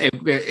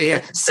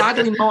 Yeah.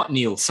 Sadly not,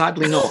 Neil.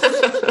 Sadly not.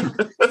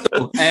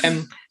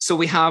 So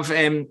we have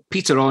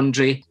Peter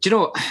Andre. Do you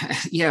know,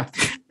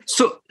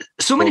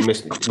 So many...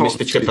 Mr.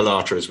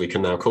 Chipolata, as we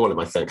can now call him,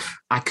 I think.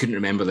 I couldn't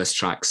remember this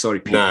track.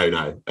 Sorry, Peter.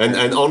 No.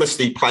 And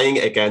honestly, playing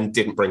it again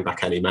didn't bring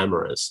back any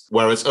memories.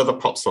 Whereas other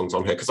pop songs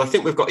on here, because I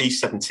think we've got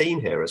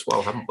E17 here as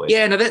well, haven't we?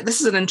 Yeah, no,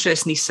 this is an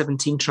interesting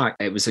E17 track.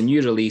 It was a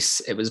new release.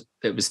 It was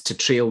to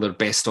trail their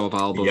best of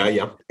album.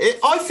 Yeah.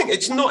 I think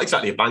it's not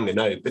exactly a banger,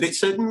 no, but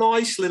it's a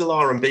nice little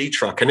R&B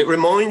track. And it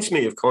reminds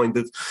me of kind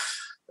of...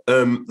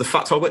 the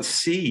fact I went to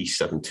see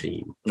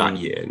 17 that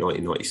year,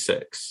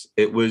 1996,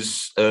 it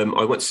was,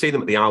 I went to see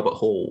them at the Albert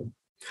Hall.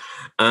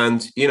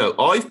 And, you know,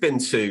 I've been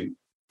to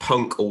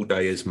punk all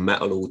dayers,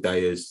 metal all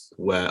dayers,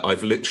 where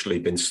I've literally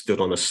been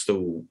stood on a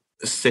stool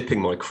sipping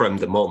my creme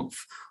de menthe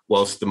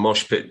whilst the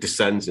mosh pit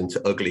descends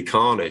into ugly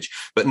carnage.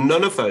 But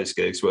none of those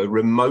gigs were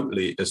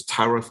remotely as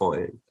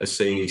terrifying as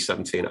seeing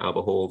E17 at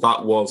Albert Hall.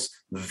 That was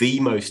the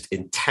most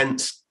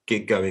intense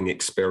gig-going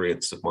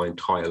experience of my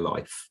entire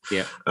life.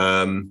 Yeah.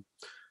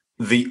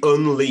 The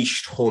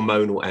unleashed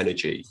hormonal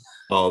energy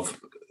of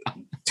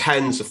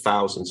tens of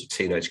thousands of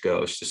teenage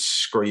girls just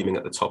screaming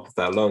at the top of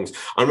their lungs.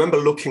 I remember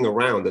looking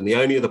around and the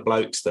only other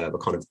blokes there were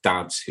kind of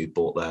dads who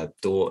brought their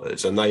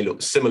daughters, and they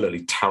looked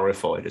similarly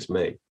terrified as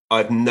me.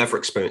 I've never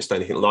experienced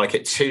anything like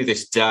it to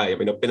this day. I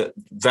mean, I've been at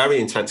very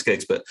intense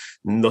gigs, but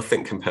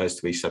nothing compares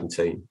to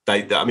E17.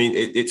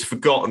 It's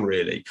forgotten,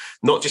 really,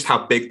 not just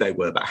how big they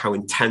were, but how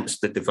intense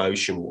the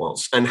devotion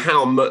was and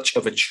how much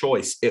of a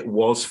choice it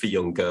was for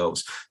young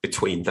girls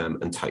between them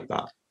and Take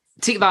That.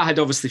 Take That had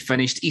obviously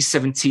finished.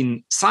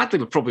 E17, sadly,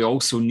 were probably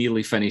also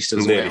nearly finished as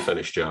well. Nearly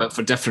finished, yeah. But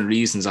for different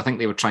reasons. I think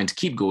they were trying to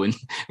keep going,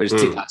 whereas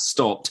Take That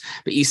stopped.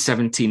 But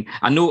E17,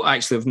 I know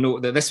actually of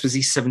note that this was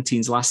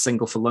E17's last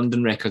single for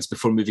London Records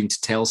before moving to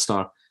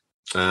Telstar.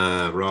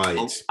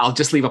 Right. I'll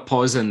just leave a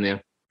pause in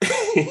there.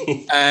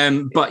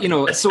 But, you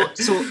know, so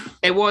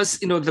it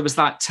was, you know, there was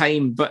that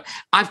time. But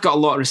I've got a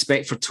lot of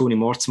respect for Tony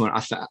Mortimer.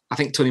 I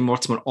think Tony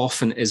Mortimer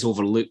often is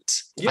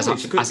overlooked as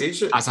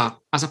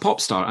a pop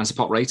star, as a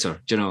pop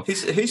writer. Do you know,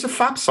 he's a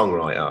fab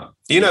songwriter.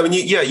 You know, and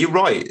you're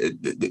right.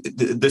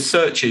 The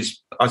search is,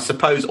 I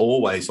suppose,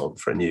 always on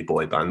for a new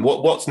boy band.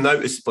 What's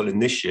noticeable in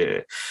this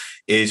year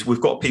is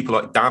we've got people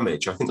like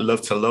Damage. I think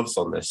Love to Love's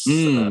on this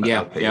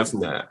LP, isn't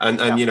there?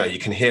 And you know, you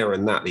can hear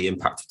in that the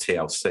impact of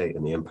TLC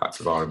and the impact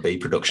of R&B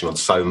production on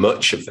so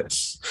much of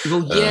this.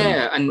 Well,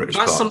 and British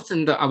that's pop.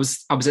 Something that I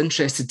was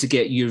interested to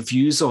get your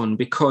views on,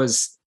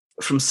 because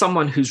from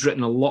someone who's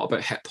written a lot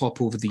about hip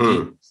hop over the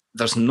years,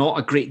 there's not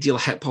a great deal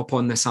of hip hop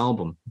on this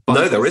album. But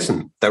no, there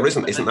isn't.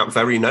 Isn't that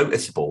very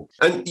noticeable?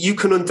 And you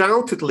can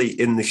undoubtedly,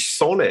 in the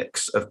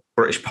sonics of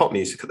British pop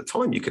music at the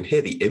time, you can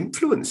hear the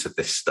influence of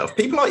this stuff.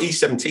 People like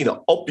E17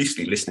 are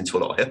obviously listening to a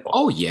lot of hip hop.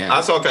 Oh, yeah.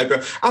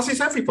 As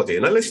is everybody.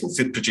 And I listen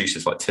to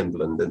producers like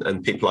Timbaland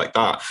and people like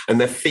that. And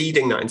they're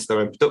feeding that into their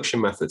own production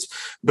methods.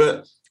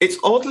 But it's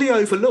oddly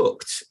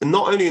overlooked,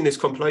 not only in this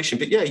compilation,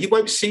 but yeah, you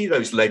won't see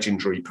those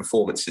legendary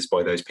performances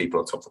by those people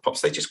on Top of the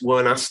Pops. They just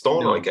weren't asked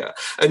on, I get.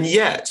 And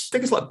yet,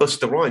 figures like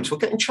Busta Rhymes were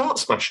getting chart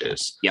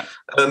smashes. Yeah.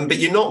 But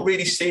you're not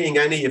really seeing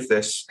any of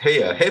this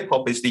here.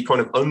 Hip-hop is the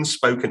kind of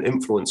unspoken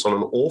influence on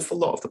an awful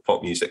lot of the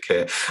pop music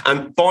here.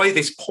 And by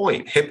this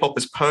point, hip-hop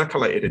has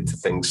percolated into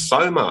things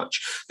so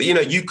much that, you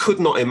know, you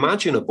could not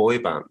imagine a boy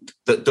band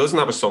that doesn't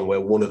have a song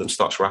where one of them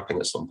starts rapping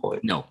at some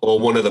point. No. Or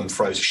one of them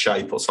throws a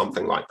shape or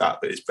something like that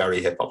is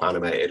very hip-hop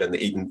animated, and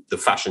even the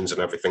fashions and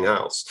everything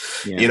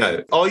else. Yeah. You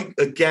know, I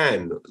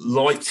again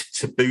liked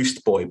to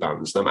boost boy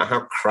bands no matter how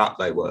crap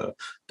they were,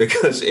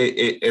 because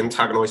it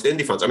antagonized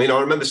indie fans. I mean,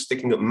 I remember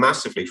sticking up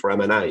massively for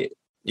M&A,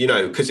 you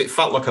know, because it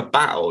felt like a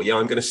battle. Yeah,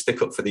 I'm going to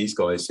stick up for these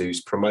guys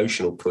whose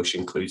promotional push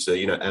includes a,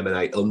 you know,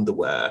 M&A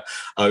underwear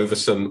over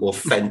some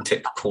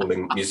authentic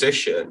calling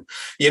musician,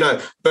 you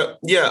know. But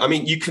yeah, I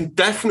mean, you can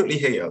definitely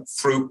hear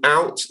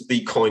throughout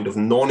the kind of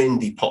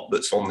non-indie pop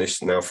that's on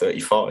this now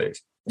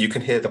 35, you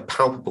can hear the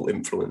palpable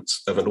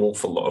influence of an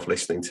awful lot of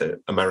listening to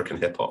American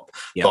hip hop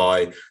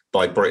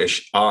by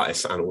British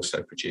artists and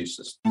also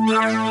producers.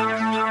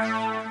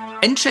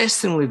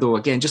 Interestingly, though,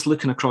 again, just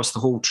looking across the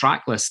whole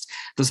track list,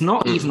 there's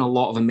not even a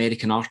lot of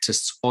American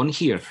artists on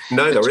here.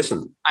 No, there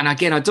isn't. And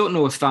again, I don't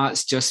know if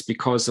that's just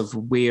because of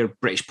where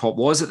British pop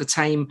was at the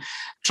time.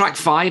 Track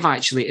 5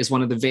 actually is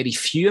one of the very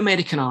few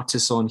American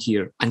artists on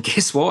here. And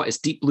guess what? It's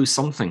Deep Blue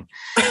Something.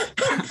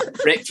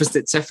 Breakfast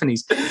at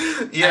Tiffany's.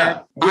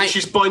 Yeah, which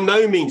is by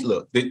no means,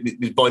 look,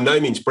 by no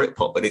means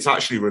Britpop, but it's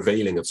actually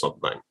revealing of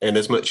something. In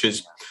as much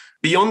as,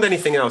 beyond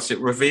anything else, it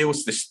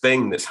reveals this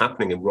thing that's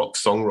happening in rock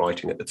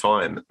songwriting at the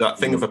time, that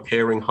thing of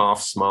appearing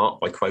half smart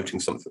by quoting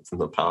something from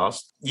the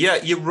past. Yeah,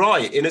 you're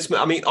right.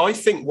 I mean, I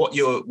think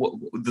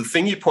the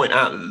thing you point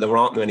out, that there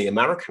aren't many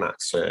American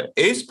acts here,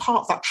 is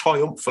part of that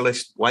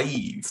triumphalist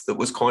wave that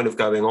was kind of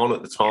going on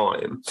at the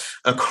time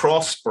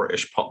across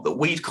British pop that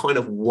we'd kind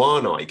of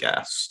won, I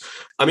guess.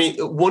 I mean,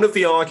 one of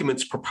the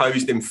arguments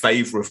proposed in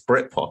favour of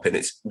Britpop in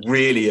its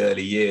really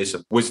early years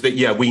was that,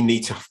 yeah, we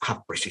need to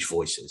have British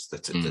voices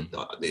that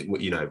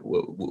you know,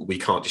 we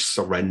can't just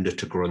surrender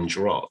to grunge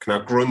rock.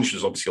 Now, grunge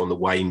was obviously on the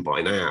wane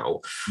by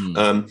now,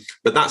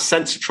 but that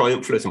sense of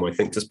triumphalism, I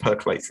think, does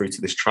percolate through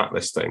to this track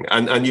listing.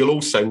 And you'll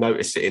also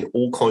notice it in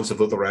all kinds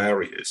of other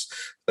areas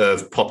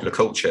of popular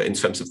culture in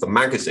terms of the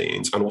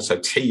magazines and also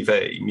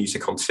TV,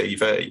 music on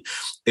TV.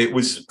 It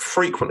was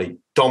frequently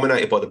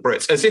dominated by the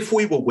Brits, as if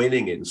we were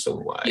winning in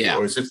some way,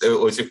 or as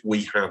if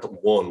we had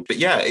won. But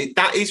yeah,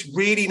 that is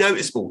really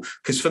noticeable,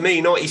 because for me,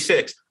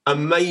 96,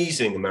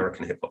 amazing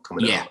American hip-hop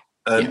coming out.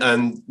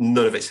 And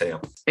none of it's here.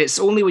 It's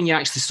only when you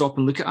actually stop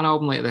and look at an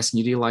album like this and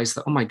you realise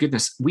that, oh my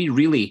goodness, we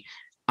really,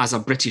 as a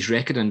British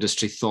record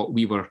industry, thought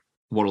we were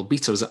world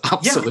beaters at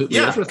absolutely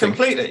everything.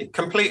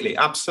 Completely,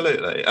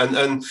 absolutely.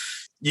 And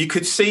you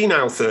could see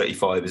now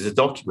 35 as a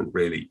document,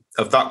 really,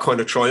 of that kind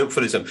of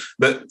triumphalism.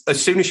 But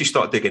as soon as you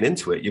start digging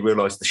into it, you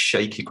realise the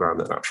shaky ground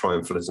that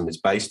triumphalism is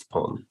based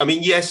upon. I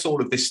mean, yes, all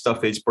of this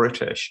stuff is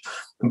British,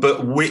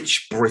 but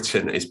which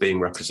Britain is being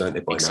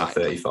represented by now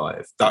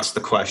 35? That's the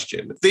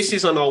question. This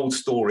is an old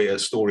story, a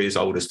story as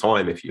old as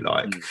time, if you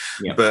like.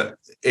 But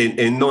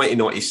in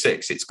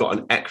 1996, it's got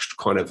an extra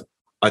kind of,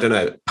 I don't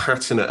know,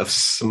 patina of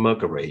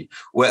smuggery,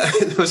 where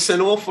there was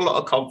an awful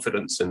lot of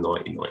confidence in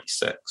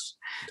 1996.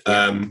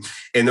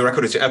 In the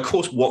record. Of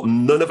course, what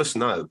none of us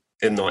know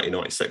in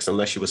 1996,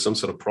 unless you were some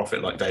sort of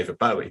prophet like David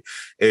Bowie,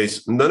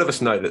 is none of us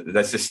know that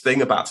there's this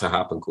thing about to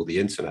happen called the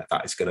internet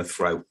that is going to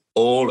throw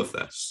all of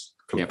this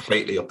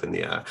completely up in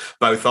the air.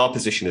 Both our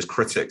position as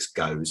critics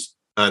goes,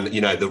 and,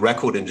 you know, the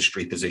record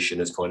industry position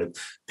as kind of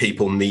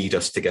people need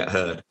us to get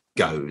heard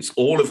goes.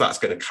 All of that's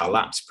going to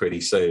collapse pretty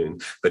soon,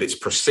 but it's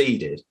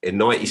preceded in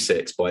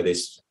 96 by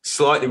this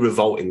slightly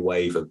revolting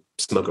wave of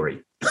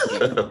smuggery.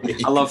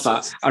 I love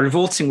that. A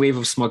revolting wave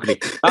of smuggery.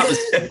 That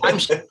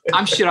was,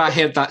 I'm sure I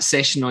heard that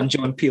session on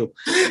John Peel.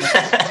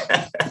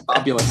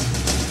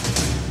 Fabulous.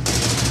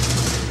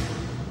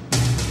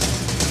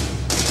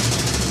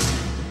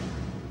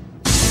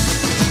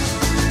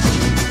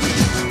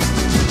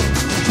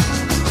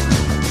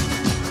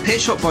 Pet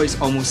Shop Boys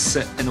almost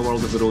sit in a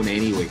world of their own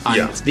anyway.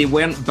 And they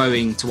weren't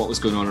bowing to what was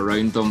going on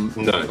around them.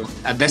 No.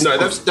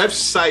 They've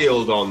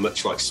sailed on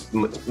much like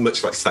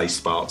say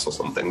Sparks or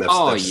something.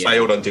 They've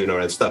sailed on doing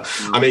their own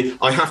stuff. I mean,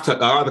 I have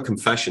a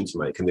confession to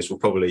make, and this will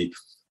probably,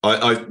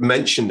 I've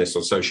mentioned this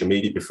on social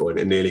media before, and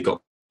it nearly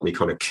got me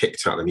kind of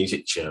kicked out of the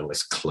Music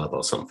Journalist Club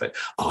or something.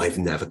 I've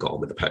never got on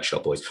with the Pet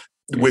Shop Boys,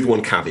 with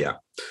one caveat.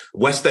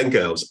 West End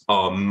Girls,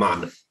 oh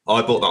man,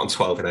 I bought that on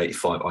 12 in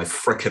 85. I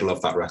freaking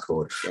love that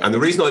record. Yeah. And the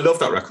reason I love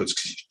that record is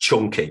because it's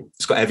chunky.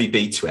 It's got heavy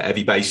beat to it,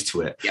 heavy bass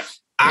to it. Yeah.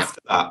 After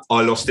that,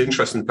 I lost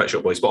interest in the Pet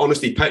Shop Boys. But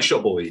honestly, Pet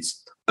Shop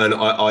Boys, and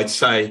I'd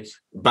say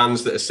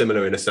bands that are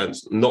similar in a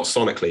sense, not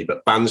sonically,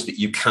 but bands that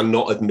you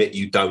cannot admit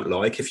you don't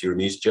like if you're a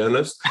music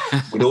journalist,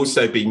 would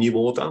also be New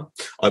Order.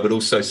 I would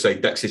also say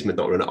Dexys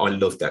Midnight Runner. I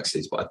love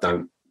Dexys, but I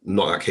don't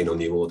not that keen on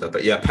New Order.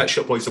 But yeah, Pet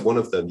Shop Boys are one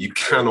of them. You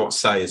cannot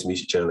say as a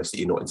music journalist that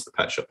you're not into the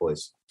Pet Shop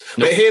Boys.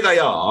 No. But here they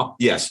are,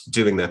 yes,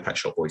 doing their Pet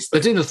Shop Boys thing.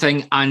 They're doing their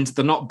thing, and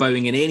they're not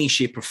bowing in any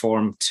shape or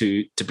form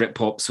to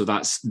Britpop, so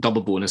that's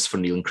double bonus for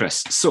Neil and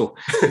Chris. So,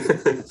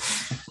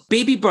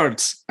 Baby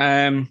Birds.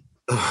 Now,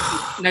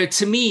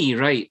 to me,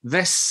 right,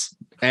 this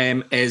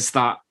is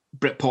that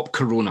Britpop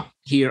Corona.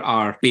 Here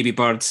are Baby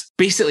Birds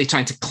basically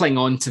trying to cling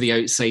on to the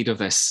outside of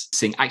this,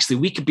 saying, actually,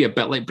 we could be a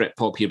bit like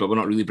Britpop here, but we're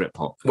not really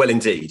Britpop. Well,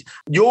 indeed.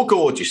 You're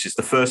Gorgeous is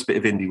the first bit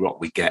of indie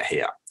rock we get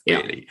here,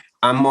 really. Yeah.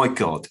 And my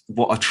God,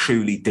 what a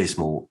truly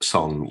dismal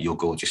song You're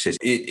Gorgeous is.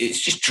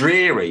 It's just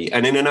dreary.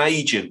 And in an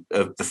age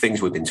of the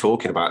things we've been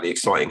talking about, the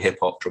exciting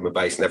hip-hop, drum and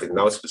bass and everything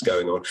else that's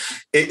going on,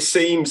 it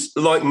seems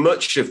like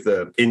much of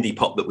the indie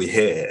pop that we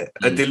hear,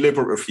 a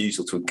deliberate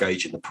refusal to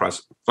engage in the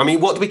present. I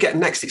mean, what do we get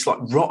next? It's like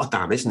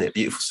Rotterdam, isn't it?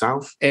 Beautiful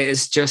South. It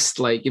is just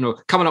like,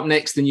 coming up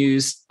next, the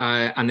news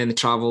and then the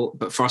travel.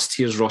 But first,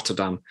 here's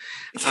Rotterdam.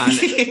 And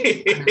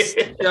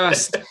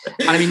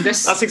I mean,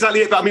 this... That's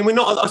exactly it. But I mean,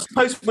 I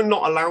suppose we're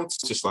not allowed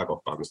to slag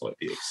off bands like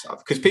Beautiful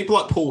South, because people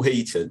like Paul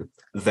Heaton,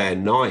 they're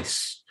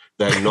nice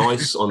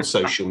on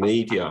social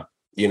media,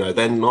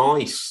 they're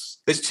nice.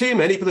 There's too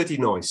many bloody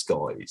nice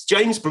guys.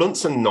 James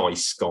Blunt's a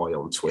nice guy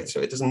on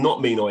Twitter. It does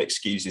not mean I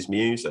excuse his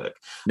music.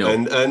 No.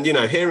 And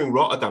hearing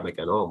Rotterdam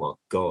again, oh my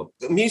God,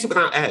 music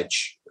without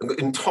edge,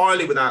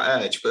 entirely without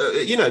edge, but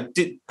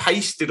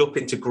pasted up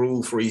into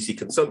gruel for easy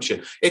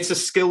consumption. It's a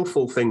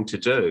skillful thing to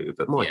do,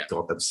 but my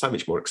God, there's so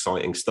much more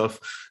exciting stuff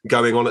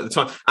going on at the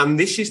time. And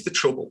this is the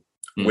trouble.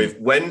 With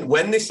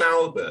when this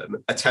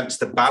album attempts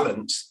to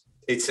balance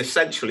its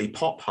essentially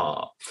pop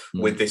heart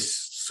with this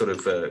sort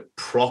of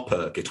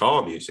proper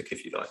guitar music,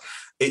 if you like,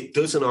 it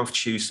does enough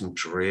choose some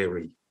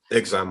dreary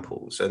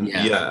examples. And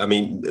I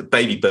mean,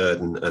 Baby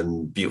Bird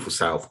and Beautiful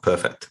South,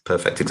 perfect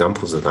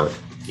examples of that.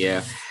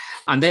 Yeah.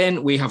 And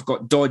then we have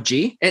got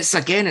Dodgy. It's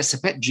a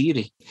bit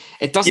dreary.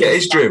 It doesn't. Yeah,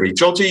 it's dreary.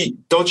 Dodgy,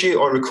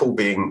 I recall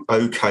being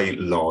okay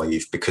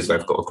live because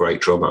they've got a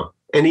great drummer.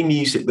 Any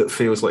music that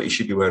feels like you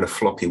should be wearing a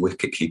floppy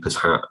wicketkeeper's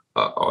hat,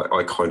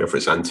 I kind of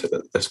resent it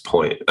at this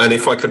point. And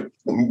if I could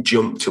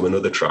jump to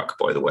another track,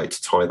 by the way,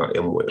 to tie that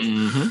in with,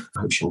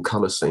 Ocean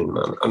Colour Scene,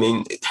 man. I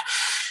mean...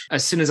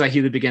 As soon as I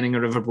hear the beginning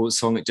of Riverboat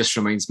song, it just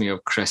reminds me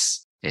of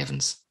Chris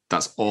Evans.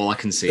 That's all I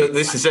can say.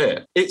 This is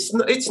it. It's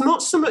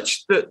not so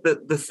much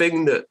the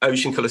thing that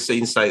Ocean Colour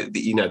Scene say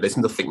that, there's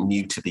nothing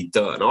new to be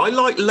done. I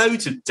like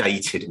loads of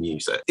dated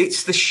music.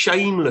 It's the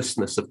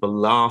shamelessness of the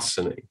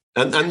larceny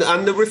and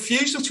the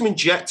refusal to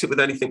inject it with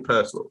anything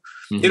personal.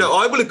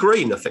 I will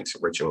agree nothing's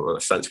original in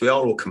a sense. We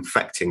are all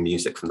confecting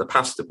music from the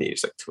past of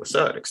music to a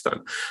certain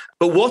extent.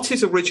 But what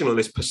is original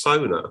is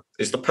persona,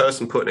 is the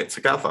person putting it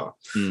together.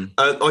 And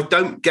I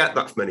don't get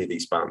that from many of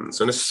these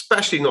bands, and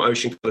especially not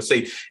Ocean Colour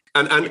Scene.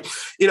 And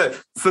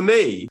for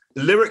me,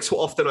 lyrics were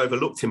often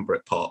overlooked in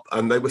Britpop,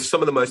 and they were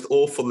some of the most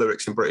awful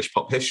lyrics in British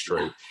pop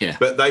history. Yeah.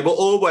 But they were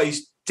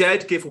always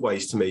dead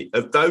giveaways to me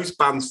of those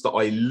bands that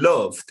I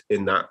loved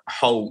in that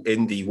whole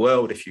indie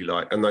world, if you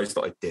like, and those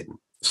that I didn't.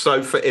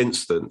 So, for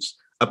instance,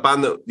 a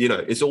band that,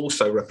 is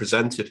also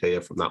represented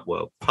here from that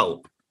world,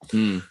 Pulp.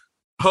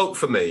 Pulp,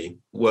 for me,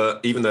 were,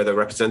 even though they're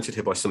represented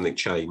here by Something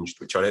Changed,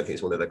 which I don't think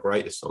is one of their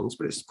greatest songs,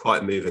 but it's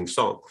quite a moving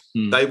song,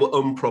 they were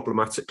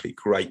unproblematically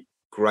great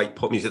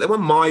pop music. They were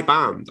my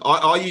band.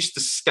 I used to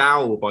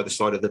scowl by the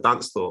side of the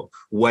dance floor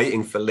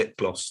waiting for lip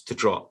gloss to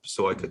drop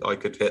so I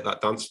could hit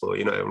that dance floor,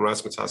 and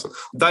razzmatazz.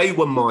 They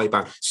were my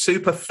band.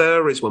 Super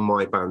Furries were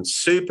my band.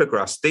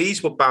 Supergrass.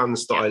 These were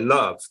bands that I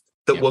loved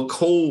that were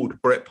called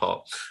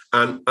Britpop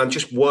and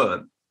just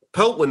weren't.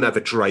 Pulp were never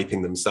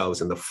draping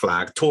themselves in the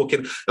flag,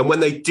 talking. And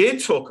when they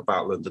did talk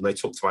about London, they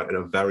talked about it in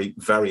a very,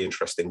 very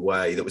interesting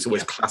way that was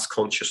always class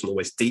conscious and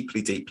always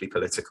deeply, deeply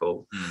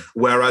political.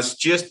 Whereas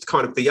just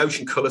kind of the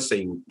Ocean Colour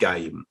Scene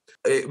game,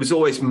 it was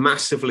always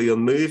massively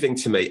unmoving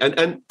to me.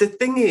 And the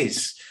thing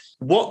is,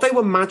 what they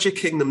were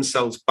magicking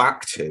themselves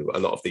back to, a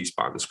lot of these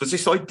bands, was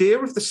this idea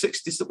of the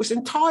 60s that was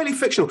entirely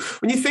fictional.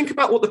 When you think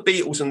about what the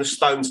Beatles and the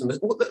Stones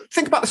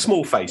think about the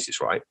Small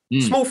Faces, right?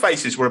 Small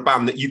Faces were a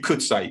band that you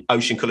could say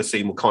Ocean Colour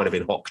Scene were kind of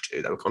in hock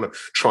to. They were kind of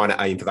trying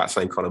to aim for that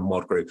same kind of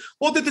mod group.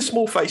 What did the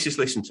Small Faces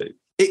listen to?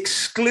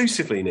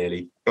 Exclusively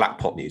nearly black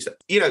pop music.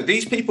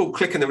 These people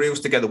clicking the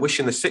reels together,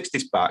 wishing the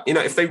 60s back,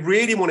 if they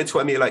really wanted to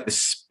emulate the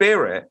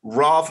spirit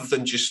rather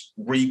than just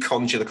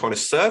reconjure the kind of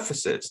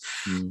surfaces,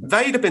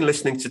 they'd have been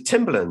listening to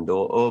Timbaland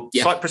or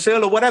Cypress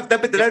Hill or whatever.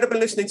 They'd have been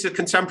listening to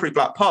contemporary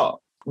black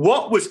pop.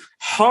 What was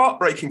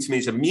heartbreaking to me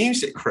as a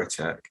music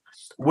critic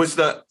was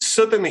that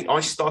suddenly I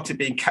started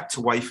being kept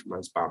away from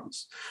those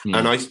bands.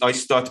 And I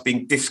started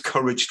being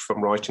discouraged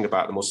from writing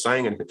about them or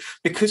saying anything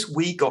because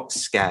we got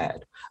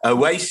scared.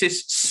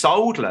 Oasis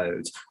sold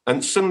loads,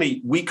 and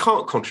suddenly we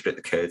can't contradict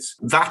the kids.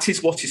 That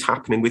is what is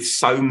happening with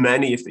so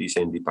many of these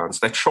indie bands.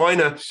 They're trying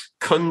to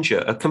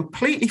conjure a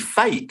completely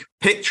fake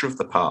picture of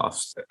the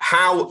past.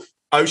 How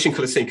Ocean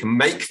Colour Scene can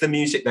make the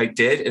music they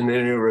did in the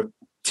era of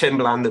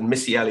Timbaland and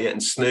Missy Elliott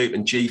and Snoop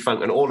and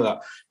G-Funk and all of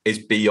that is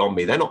beyond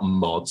me. They're not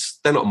mods.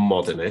 They're not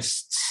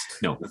modernists.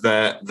 No.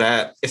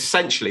 They're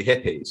essentially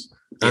hippies.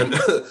 And,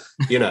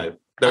 you know,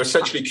 they're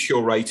essentially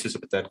curators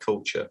of a dead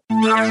culture.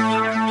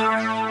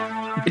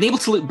 Being able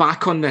to look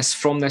back on this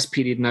from this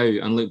period now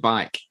and look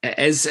back, it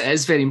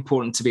is very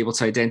important to be able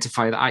to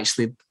identify that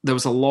actually there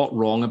was a lot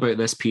wrong about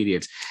this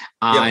period,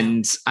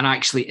 and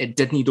actually it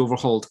did need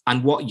overhauled.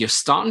 And what you're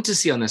starting to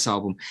see on this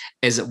album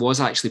is it was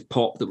actually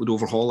pop that would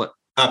overhaul it.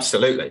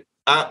 Absolutely.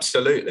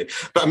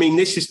 But I mean,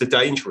 this is the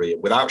danger here.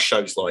 Without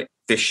shows like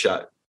this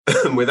show,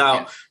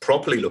 without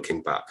properly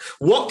looking back,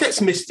 what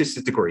gets missed is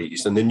the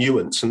degrees and the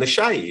nuance and the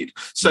shade.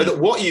 So that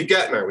what you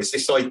get now is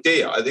this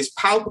idea, this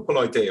palpable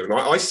idea, and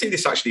I see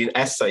this actually in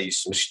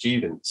essays from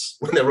students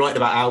when they're writing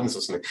about albums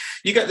or something.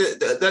 You get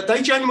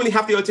they genuinely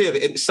have the idea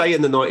that, say,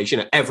 in the 90s, you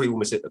know, everyone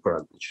was at the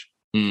grunge.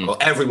 Or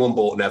everyone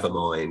bought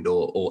Nevermind,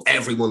 or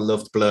everyone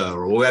loved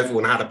Blur, or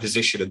everyone had a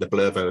position in the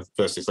Blur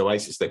versus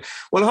Oasis thing.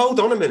 Well, hold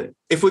on a minute.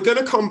 If we're going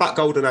to combat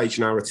golden age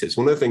narratives,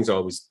 one of the things I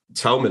always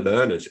tell my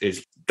learners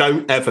is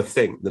don't ever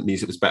think that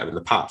music was better in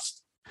the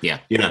past. Yeah.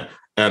 You know,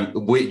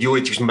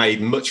 you're just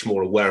made much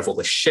more aware of all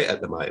the shit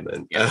at the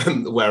moment.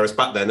 Whereas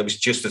back then there was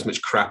just as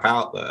much crap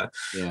out there.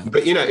 Yeah.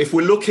 But, you know, if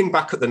we're looking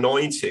back at the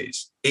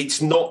 90s,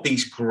 it's not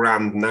these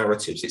grand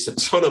narratives. It's a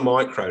ton of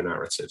micro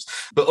narratives.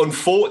 But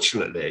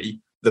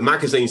unfortunately, the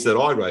magazines that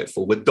I wrote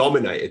for were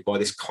dominated by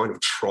this kind of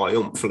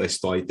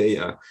triumphalist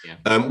idea,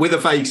 with a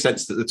vague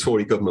sense that the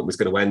Tory government was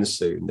going to end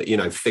soon, that, you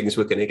know, things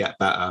were going to get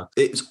better.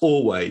 It's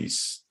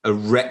always a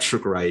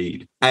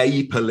retrograde,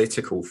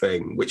 apolitical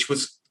thing, which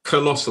was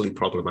colossally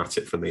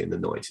problematic for me in the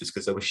 90s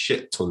because there were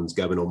shit tons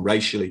going on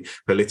racially,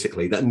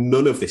 politically, that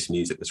none of this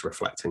music was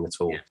reflecting at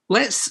all.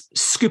 Let's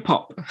scoop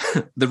up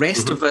the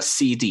rest of this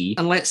CD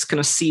and let's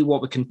kind of see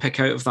what we can pick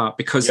out of that,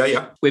 because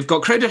we've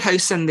got Crowded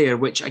House in there,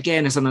 which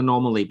again is an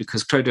anomaly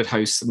because Crowded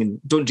House, I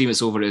mean, Don't Dream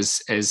It's Over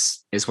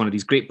is one of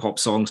these great pop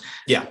songs.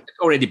 Yeah. It's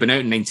already been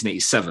out in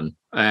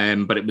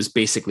 1987, but it was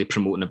basically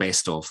promoting a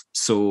best of.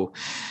 So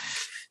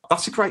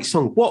that's a great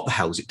song. What the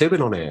hell is it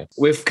doing on here?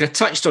 We've kind of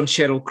touched on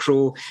Sheryl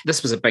Crow.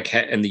 This was a big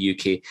hit in the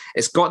UK.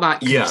 It's got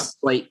that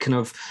slight kind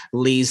of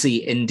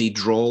lazy indie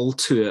drawl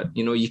to it.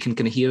 You know, you can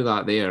kind of hear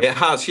that there. It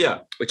has, yeah.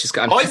 Which is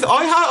kind of...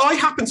 I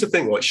happen to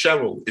think like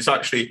Sheryl is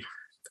actually...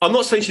 I'm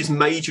not saying she's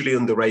majorly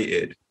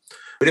underrated,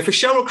 but if a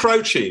Sheryl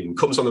Crow tune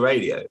comes on the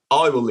radio,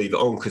 I will leave it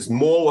on because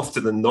more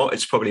often than not,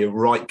 it's probably a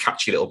right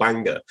catchy little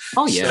banger.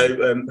 Oh, yeah.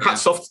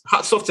 So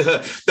hats off to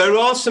her. There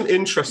are some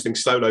interesting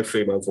solo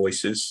female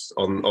voices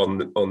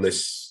on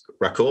this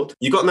record.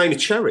 You got Neneh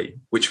Cherry,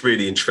 which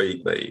really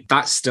intrigued me.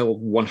 That still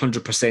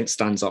 100%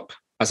 stands up.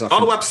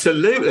 Oh,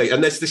 absolutely.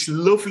 And there's this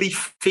lovely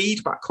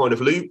feedback kind of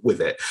loop with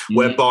it,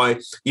 whereby,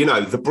 you know,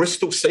 the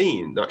Bristol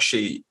scene that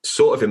she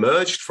sort of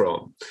emerged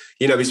from,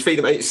 you know, is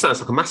feeding. It sounds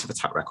like a Massive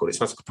Attack record. It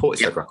sounds like a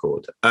Portishead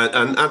record.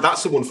 And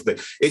that's a wonderful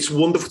thing. It's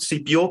wonderful to see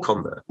Bjork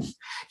on there.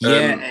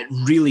 Yeah, it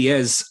really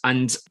is.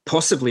 And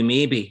possibly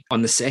maybe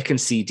on the second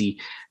CD,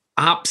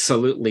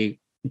 absolutely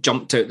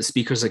jumped out the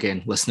speakers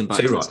again, listening back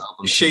to this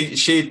album.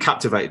 She had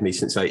captivated me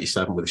since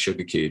 87 with the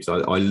Sugar Cubes. I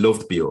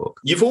loved Bjork.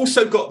 You've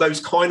also got those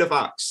kind of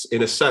acts,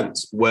 in a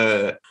sense,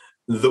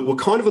 that were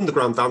kind of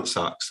underground dance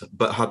acts,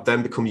 but had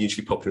then become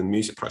hugely popular in the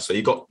music press. So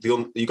you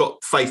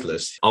got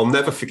Faithless. I'll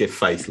never forgive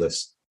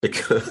Faithless,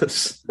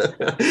 because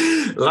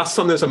last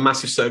time there was a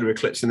massive solar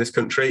eclipse in this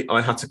country, I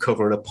had to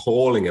cover an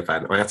appalling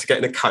event. I had to get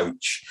in a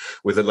coach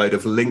with a load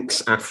of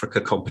Lynx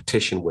Africa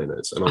competition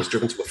winners, and I was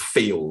driven to a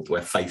field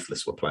where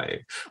Faithless were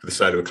playing for the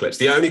solar eclipse.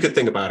 The only good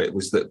thing about it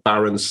was that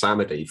Baron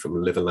Samedi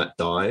from Live and Let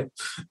Die,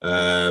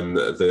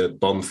 the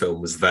Bond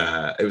film, was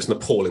there. It was an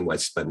appalling way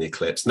to spend the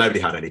eclipse. Nobody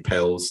had any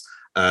pills.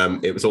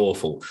 It was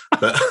awful.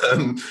 But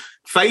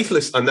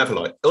Faithless, I never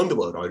liked.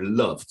 Underworld, I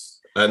loved.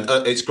 And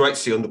it's great to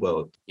see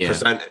Underworld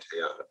presented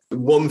here.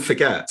 One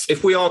forgets,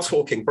 if we are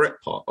talking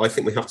Britpop, I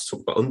think we have to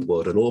talk about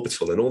Underworld and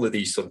Orbital and all of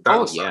these sort of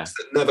dance acts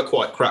that never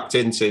quite cracked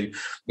into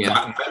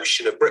that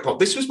notion of Britpop.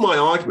 This was my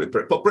argument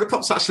with Britpop.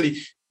 Britpop's actually,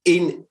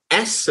 in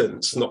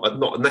essence,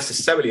 not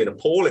necessarily an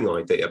appalling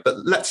idea,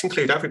 but let's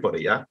include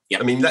everybody, I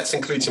mean, let's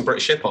include some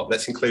British hip-hop.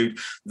 Let's include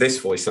this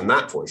voice and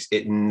that voice.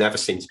 It never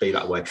seemed to be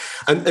that way.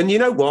 And you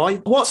know why?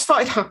 What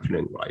started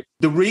happening, right?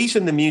 The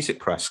reason the music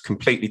press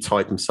completely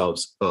tied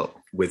themselves up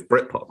with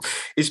Britpop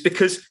is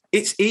because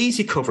it's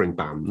easy covering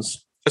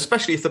bands,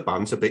 especially if the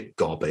band's a bit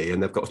gobby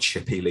and they've got a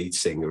chippy lead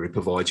singer who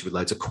provides you with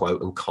loads of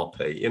quote and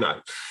copy, you know.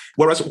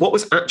 Whereas what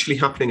was actually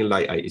happening in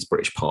late 80s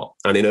British pop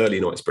and in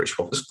early 90s British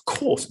pop was, of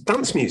course,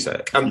 dance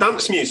music. And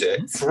dance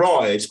music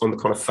thrives on the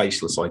kind of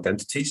faceless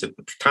identities of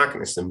the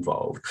protagonists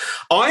involved.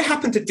 I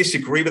happen to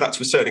disagree with that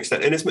to a certain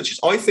extent, in as much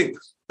as I think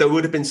there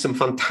would have been some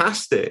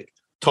fantastic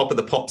top of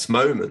the pops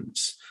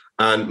moments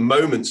and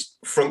moments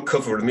front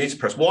cover of the music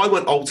press. Why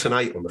weren't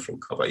Alternate on the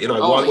front cover? You know,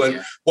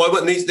 why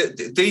weren't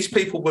these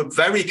people were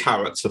very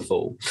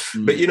characterful,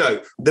 but you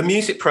know, the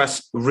music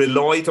press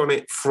relied on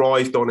it,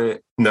 thrived on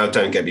it. Now,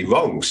 don't get me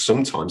wrong,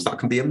 sometimes that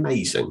can be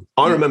amazing.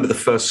 I remember the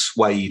first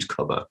Suede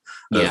cover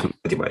of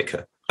Melody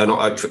Maker. And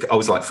I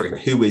was like,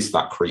 who is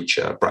that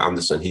creature? Brett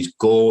Anderson, he's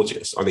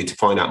gorgeous. I need to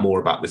find out more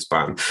about this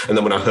band. And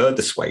then when I heard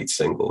the Suede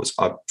singles,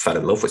 I fell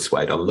in love with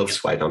Suede. I love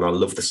Suede, and I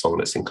love the song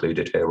that's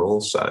included here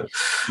also.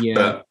 Yeah.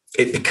 But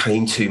it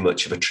became too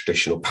much of a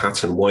traditional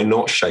pattern. Why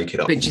not shake it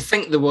up? But do you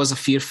think there was a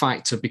fear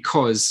factor?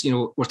 Because,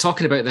 we're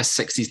talking about this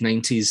 60s,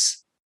 90s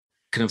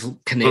kind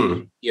of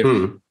connect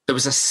here. There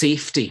was a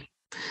safety.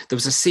 There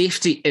was a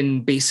safety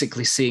in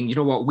basically saying, you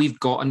know what, we've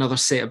got another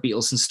set of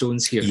Beatles and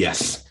Stones here.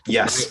 Yes.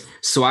 Right?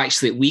 So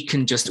actually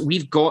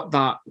we've got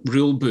that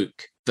rule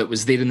book that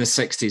was there in the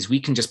 60s. We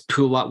can just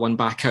pull that one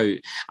back out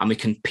and we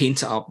can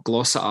paint it up,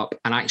 gloss it up,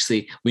 and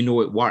actually we know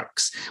it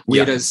works.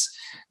 Whereas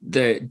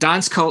the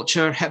dance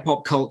culture, hip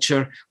hop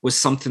culture was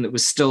something that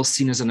was still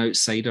seen as an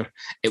outsider.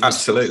 It was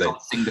absolutely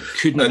something that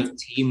couldn't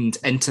be tamed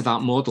into that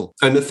model.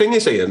 And the thing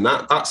is, Ian,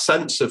 that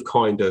sense of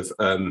kind of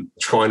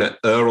trying to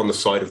err on the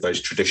side of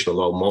those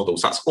traditional old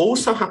models, that's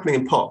also happening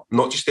in pop,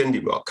 not just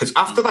indie rock. Because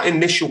after that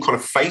initial kind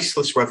of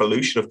faceless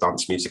revolution of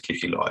dance music,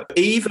 if you like,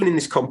 even in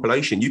this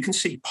compilation, you can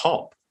see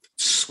pop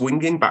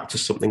swinging back to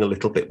something a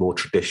little bit more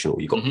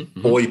traditional. You've got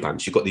boy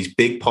bands, you've got these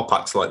big pop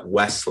acts like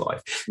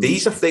Westlife.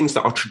 These are things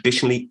that are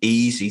traditionally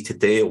easy to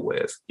deal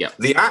with. Yeah.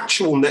 The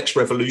actual next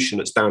revolution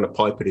that's down the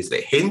pipe is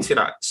that hinted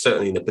at,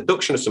 certainly in the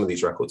production of some of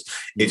these records,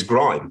 is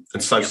grime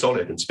and So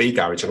Solid and Speed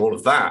Garage and all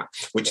of that,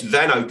 which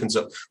then opens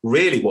up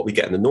really what we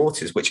get in the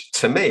noughties, which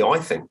to me, I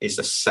think is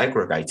the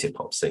segregated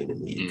pop scene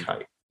in the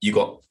UK. You've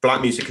got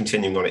black music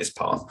continuing on its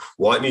path,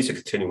 white music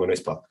continuing on its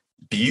path.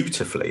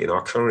 Beautifully in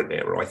our current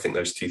era, I think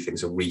those two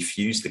things are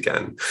refused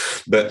again.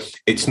 But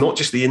it's not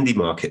just the indie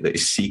market that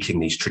is seeking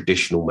these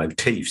traditional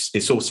motifs,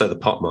 it's also the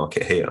pop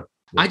market here.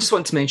 I just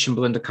want to mention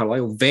Belinda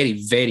Carlisle very,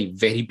 very,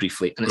 very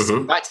briefly. And it's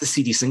back to the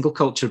CD single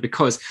culture,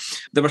 because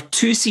there were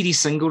 2 CD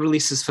single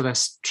releases for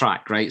this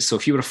track, right? So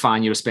if you were a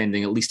fan, you were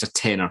spending at least a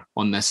tenner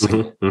on this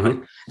single. Right?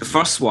 The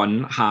first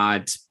one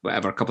had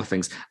a couple of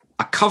things.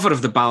 A cover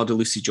of the Ballad of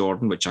Lucy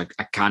Jordan, which I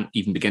can't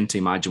even begin to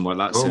imagine what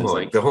that sounds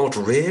like. Oh my God,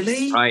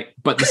 really? Right.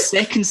 But the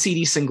second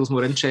CD single is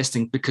more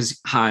interesting because it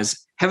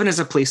has Heaven is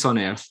a Place on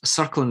Earth, A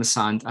Circle in the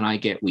Sand, and I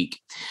Get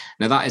Weak.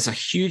 Now, that is a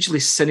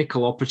hugely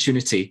cynical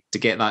opportunity to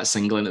get that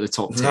single into the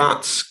top 10.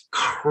 That's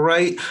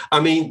great. I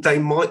mean, they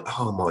might,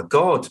 oh my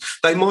God,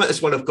 they might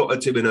as well have got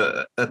to do in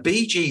a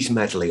Bee Gees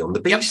medley on the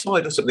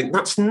B-side or something.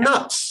 That's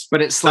nuts.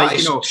 But it's like,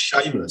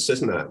 shameless,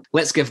 isn't it?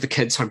 Let's give the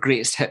kids her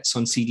greatest hits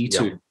on CD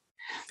too. Yep.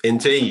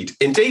 Indeed.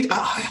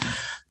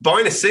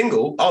 Buying a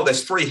single,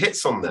 there's 3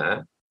 hits on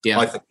there. Yeah.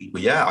 I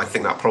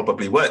think that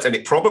probably worked. And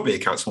it probably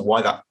accounts for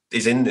why that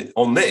is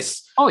on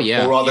this. Oh,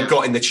 yeah. Or rather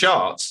got in the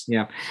charts.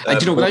 Yeah.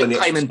 And without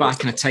climbing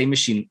back in a time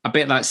machine, I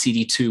bet that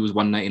CD2 was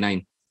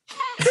 $1.99.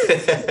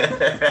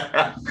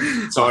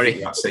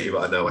 Sorry. I think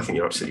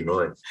you're absolutely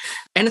right.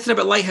 Anything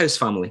about Lighthouse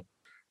Family?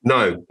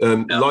 No.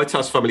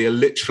 Lighthouse Family are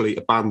literally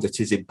a band that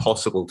is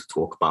impossible to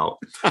talk about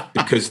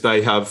because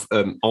they have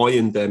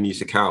ironed their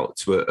music out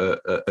to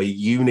a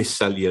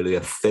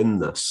unicellular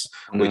thinness,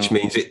 which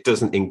means it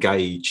doesn't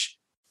engage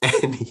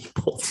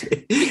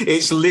anybody.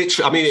 It's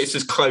literally, it's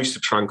as close to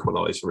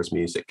Tranquilizer as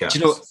music gets. Do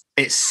you know,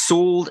 it's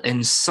sold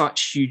in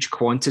such huge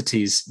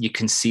quantities, you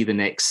can see the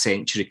next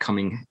century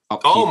coming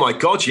up. Oh my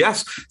God,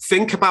 yes.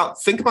 Think about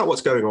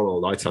what's going on a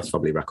Lighthouse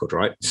Family record,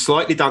 right?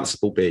 Slightly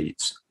danceable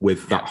beats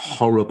with that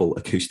horrible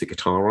acoustic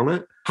guitar on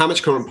it. How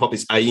much current pop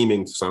is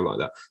aiming to sound like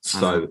that?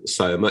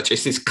 So much.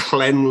 It's this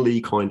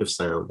cleanly kind of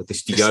sound,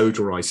 this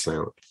deodorized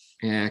sound.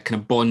 Yeah, kind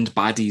of Bond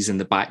baddies in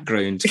the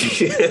background.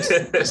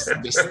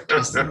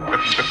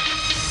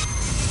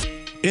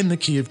 In the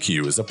Key of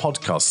Q is a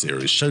podcast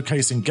series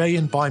showcasing gay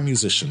and bi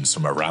musicians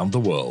from around the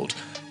world.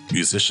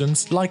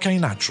 Musicians like A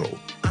Natural.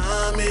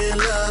 I'm in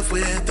love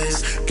with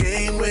this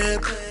game we're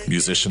playing.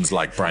 Musicians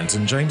like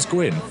Brandon James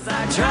Gwynn.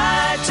 I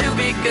try to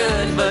be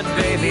good, but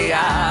baby,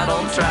 I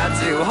don't try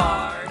too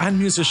hard. And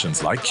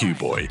musicians like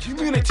Q-Boy.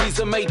 Communities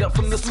are made up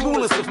from the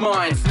smallest of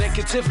minds.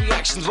 Negative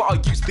reactions what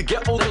I used to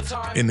get all the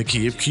time. In the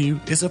Key of Q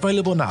is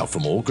available now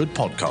from all good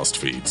podcast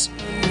feeds.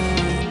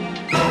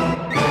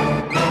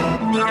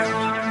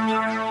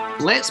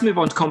 Let's move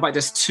on to Compact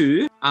Disc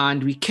 2,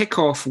 and we kick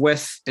off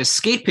with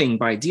Escaping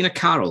by Dina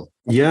Carroll.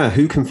 Yeah,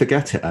 who can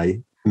forget it, eh?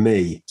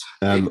 Me.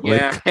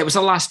 It was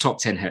a last top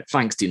 10 hit.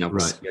 Thanks, Dina. We'll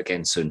see you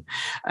again soon.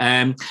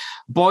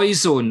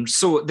 Boyzone.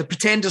 So the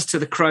pretenders to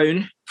the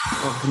crown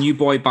of the new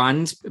boy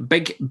band.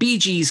 Big Bee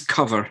Gees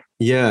cover.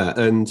 Yeah,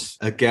 and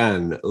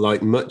again,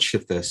 like much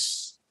of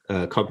this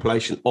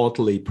compilation,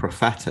 oddly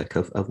prophetic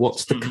of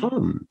what's to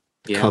come.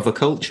 Yeah. Cover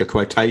culture,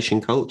 quotation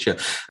culture.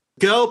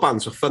 Girl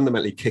bands were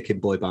fundamentally kicking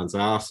boy bands'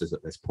 asses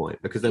at this point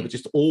because they were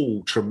just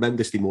all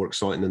tremendously more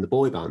exciting than the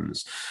boy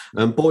bands.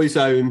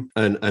 Boyzone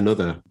and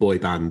another boy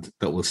band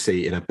that we'll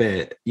see in a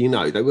bit,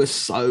 they were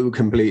so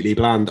completely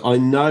bland. I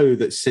know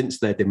that since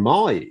their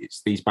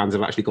demise, these bands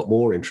have actually got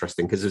more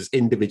interesting because as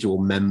individual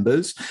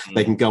members,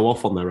 they can go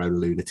off on their own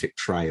lunatic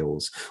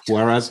trails.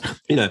 Whereas,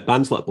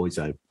 bands like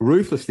Boyzone,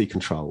 ruthlessly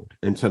controlled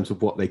in terms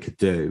of what they could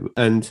do.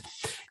 And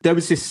there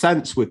was this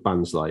sense with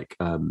bands like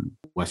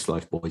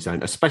Westlife,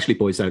 Boyzone, especially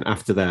Boyzone,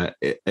 after their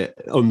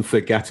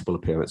unforgettable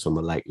appearance on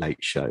the Late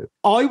Late Show.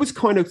 I was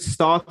kind of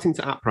starting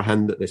to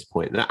apprehend at this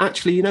point that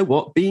actually, you know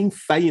what, being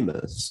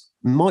famous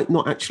might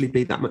not actually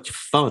be that much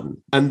fun.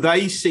 And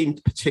they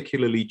seemed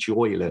particularly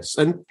joyless.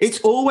 And it's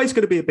always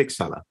going to be a big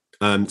seller.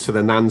 to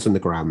the nans and the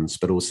grams,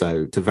 but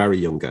also to very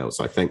young girls.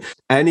 I think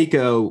any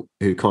girl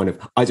who kind of,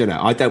 I don't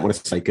know, I don't want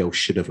to say girls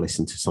should have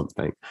listened to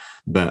something,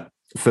 but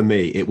for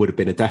me, it would have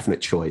been a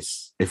definite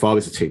choice if I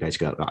was a teenage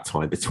girl at that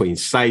time between,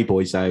 say,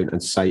 Boyzone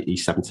and, say,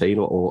 E17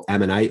 or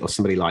M&A or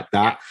somebody like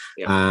that.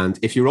 Yeah. And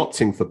if you're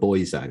opting for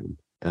Boyzone,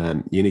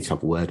 you need to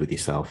have a word with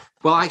yourself.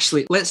 Well,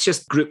 actually, let's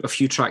just group a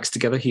few tracks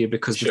together here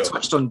because we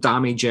touched on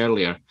Damage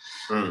earlier,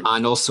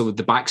 and also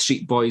the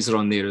Backstreet Boys are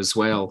on there as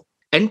well.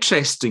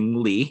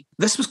 Interestingly,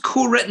 this was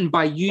co-written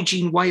by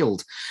Eugene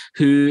Wilde,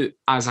 who,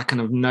 as a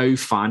kind of Now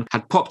fan,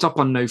 had popped up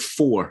on Now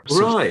 4.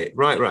 So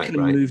right.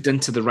 Moved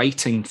into the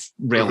writing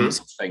realms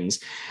of things,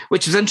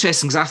 which was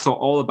interesting because I thought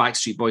all the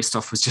Backstreet Boys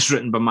stuff was just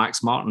written by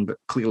Max Martin, but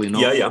clearly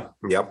not. Yeah.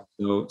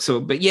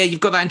 But yeah, you've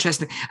got that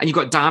interesting, and you've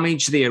got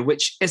Damage there,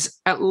 which is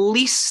at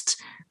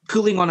least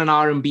pulling on an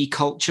R&B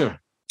culture.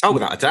 Oh,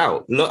 without a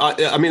doubt. Look,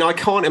 I mean, I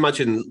can't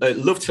imagine.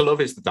 Love to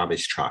Love is the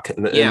Damage track,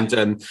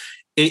 and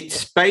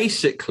it's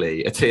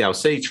basically a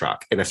TLC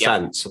track in a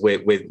sense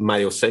with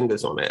male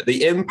singers on it.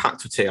 The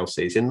impact of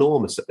TLC is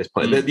enormous at this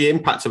point. The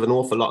impact of an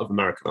awful lot of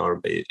American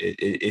R&B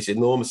is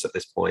enormous at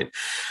this point.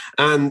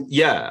 And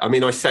yeah, I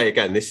mean, I say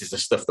again, this is the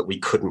stuff that we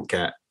couldn't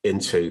get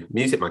into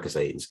music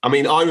magazines. I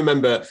mean, I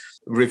remember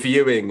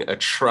reviewing a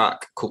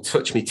track called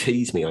Touch Me,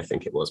 Tease Me, I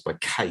think it was, by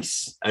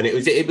Case. And it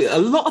was a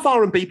lot of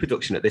R&B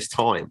production at this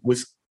time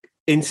was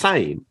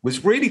insane,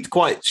 was really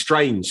quite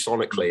strange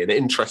sonically and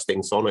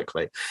interesting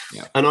sonically.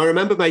 And I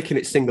remember making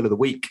it single of the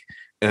week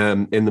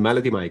in the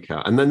Melody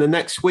Maker, and then the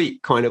next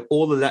week kind of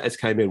all the letters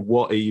came in.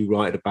 What are you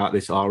writing about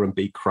this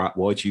R&B crap?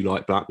 Why do you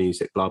like black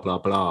music? Blah blah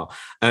blah.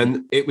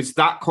 And it was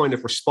that kind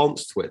of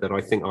response to it that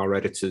I think our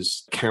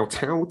editors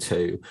kowtowed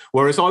to,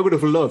 whereas I would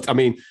have loved, I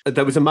mean,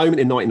 there was a moment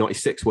in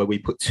 1996 where we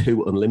put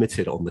 2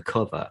 Unlimited on the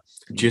cover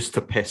just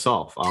to piss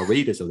off our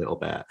readers a little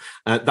bit.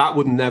 That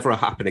would never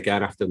happen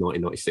again after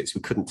 1996.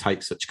 We couldn't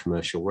take such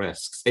commercial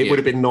risks. It would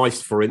have been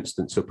nice, for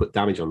instance, to put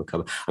Damage on the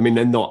cover. I mean,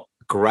 they're not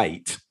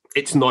great.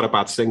 It's not a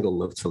bad single,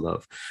 Love to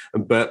Love.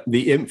 But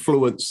the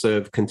influence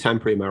of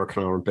contemporary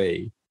American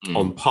R&B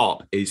on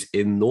pop is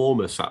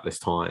enormous at this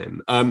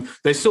time.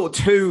 There's sort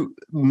of 3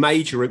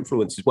 major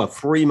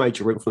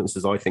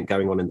influences, I think,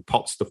 going on in the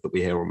pop stuff that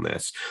we hear on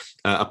this,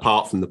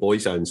 apart from the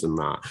Boyzones and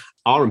that.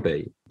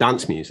 R&B,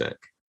 dance music,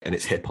 and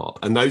it's hip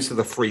hop. And those are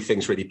the 3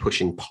 things really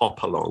pushing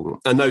pop along.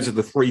 And those are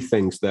the 3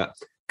 things that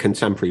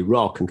contemporary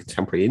rock and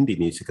contemporary indie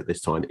music at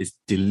this time is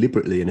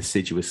deliberately and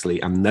assiduously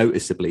and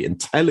noticeably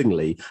and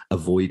tellingly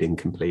avoiding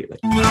completely.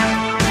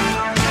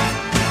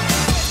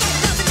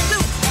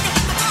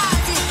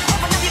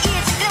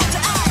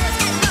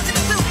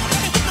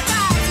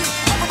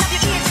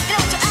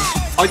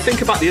 I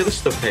think about the other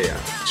stuff here.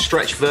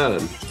 Stretch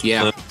Vern.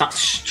 That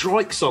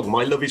Strike song,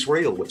 My Love Is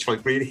Real, which I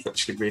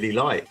really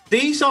like.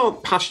 These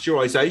aren't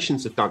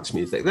pasteurizations of dance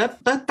music.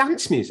 They're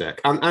dance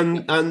music.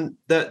 And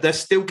they're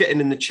still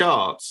getting in the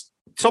charts.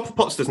 Top of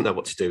Pops doesn't know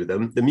what to do with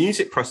them. The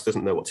music press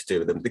doesn't know what to do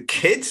with them. The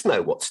kids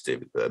know what to do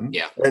with them.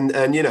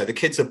 And you know, the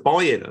kids are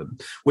buying them,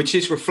 which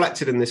is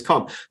reflected in this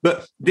comp.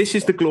 But this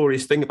is the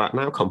glorious thing about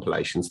Now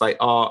compilations. They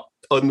are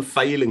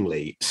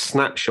unfailingly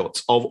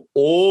snapshots of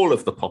all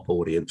of the pop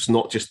audience,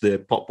 not just the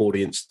pop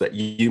audience that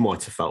you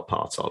might have felt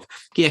part of.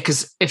 Yeah,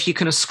 because if you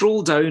kind of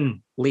scroll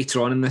down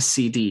later on in this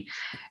CD,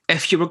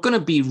 if you were going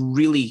to be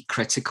really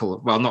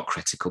critical, well, not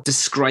critical,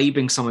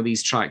 describing some of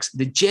these tracks,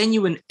 the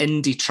genuine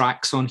indie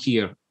tracks on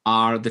here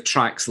are the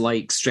tracks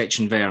like Stretch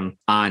and Vern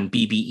and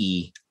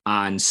BBE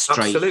and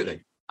Strike.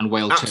 Absolutely. And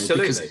Wild Child,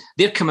 because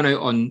they're coming out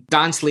on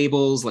dance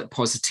labels like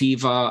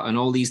Positiva and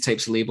all these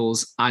types of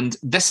labels, and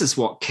this is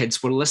what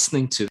kids were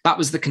listening to. That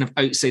was the kind of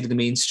outside of the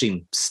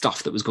mainstream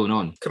stuff that was going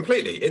on.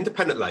 Completely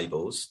independent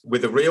labels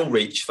with a real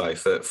reach, though,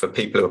 for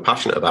people who are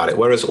passionate about it.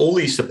 Whereas all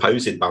these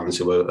supposed bands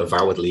who are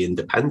avowedly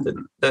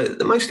independent, they're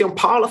mostly on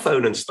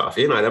Parlophone and stuff.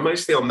 You know, they're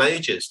mostly on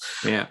majors,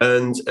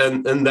 and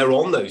they're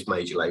on those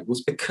major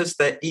labels because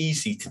they're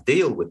easy to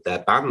deal with. Their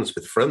bands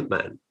with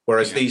frontmen.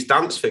 Whereas these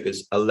dance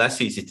figures are less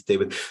easy to deal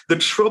with. The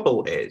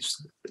trouble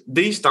is,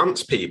 these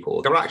dance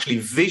people are actually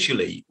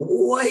visually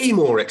way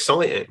more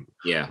exciting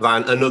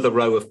than another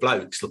row of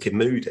blokes looking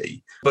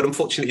moody. But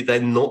unfortunately,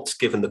 they're not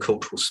given the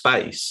cultural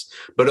space.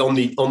 But on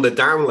the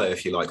down layer,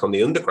 if you like, on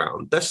the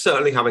underground, they're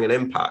certainly having an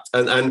impact.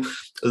 And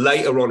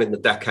later on in the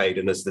decade,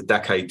 and as the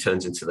decade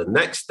turns into the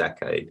next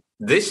decade,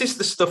 this is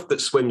the stuff that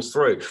swims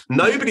through.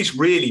 Nobody's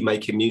really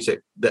making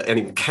music that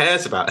anyone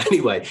cares about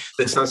anyway,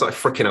 that sounds like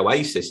frickin'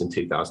 Oasis in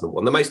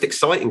 2001. The most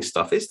exciting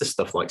stuff is the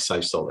stuff like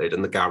So Solid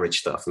and the garage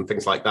stuff and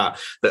things like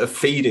that are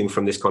feeding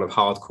from this kind of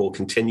hardcore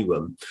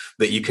continuum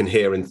that you can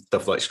hear in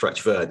stuff like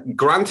Stretch Vern.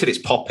 Granted, it's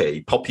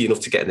poppy enough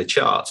to get in the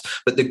charts,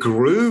 but the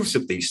grooves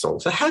of these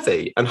songs are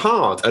heavy and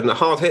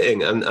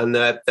hard-hitting, and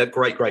they're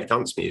great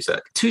dance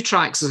music. 2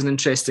 tracks is an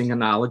interesting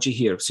analogy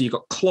here. So you've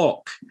got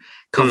Clock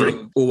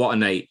covering Oh What a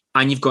Night,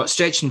 and you've got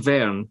Stretch and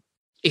Vern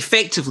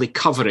effectively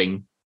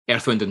covering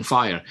Earth, Wind and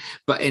Fire,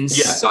 but in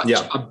such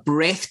a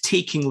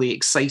breathtakingly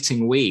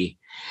exciting way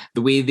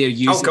The way they're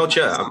using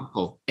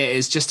example, it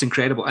is just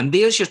incredible. And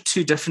there's your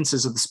two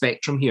differences of the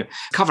spectrum here.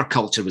 Cover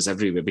culture was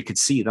everywhere. We could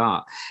see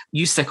that.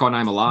 You stick on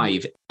I'm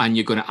Alive and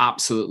you're going to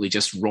absolutely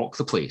just rock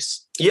the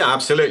place. Yeah,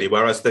 absolutely.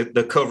 Whereas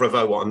the cover of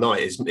Oh What a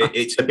Night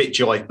it's a bit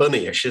Jive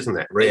Bunny-ish, isn't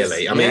it,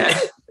 really? I mean,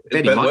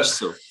 very much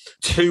so.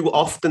 Too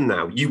often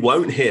now, you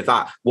won't hear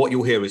that. What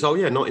you'll hear is,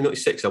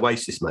 1996,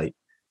 Oasis, mate.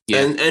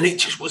 Yeah. And it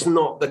just was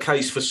not the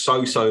case for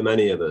so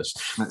many of us.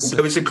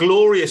 There was a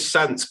glorious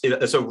sense,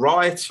 as a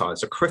writer,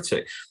 as a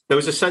critic, there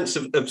was a sense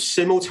of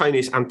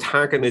simultaneous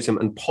antagonism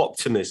and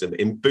poptimism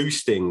in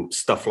boosting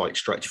stuff like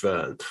Stretch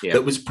Vern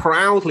that was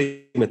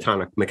proudly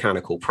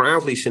mechanical,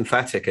 proudly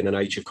synthetic in an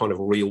age of kind of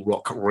real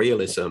rock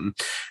realism,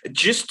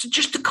 just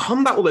to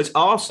combat all those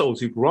arseholes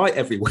who'd write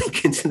every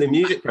week into the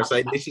music press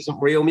saying, this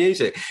isn't real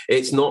music.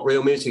 It's not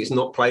real music. It's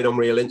not played on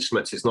real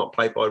instruments. It's not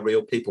played by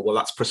real people. Well,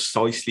 that's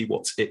precisely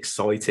what's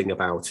exciting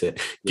about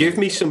it. Give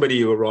me somebody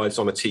who arrives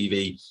on a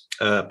TV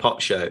pop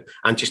show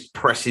and just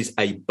presses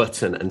a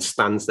button and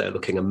stands there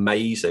looking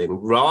amazing,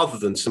 rather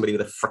than somebody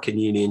with a frickin'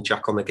 Union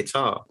Jack on the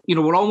guitar. You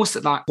know, we're almost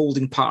at that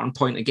holding pattern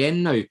point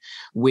again now,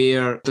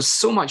 where there's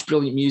so much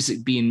brilliant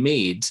music being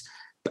made,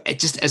 but it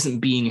just isn't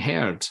being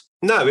heard.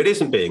 No, it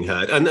isn't being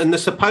heard. And the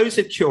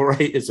supposed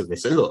curators of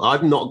this, and look,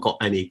 I've not got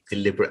any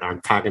deliberate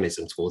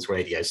antagonism towards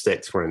Radio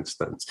 6, for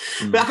instance,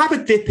 but have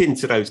a dip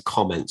into those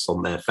comments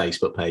on their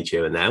Facebook page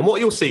here and there. And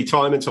what you'll see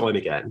time and time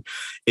again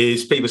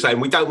is people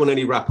saying, we don't want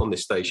any rap on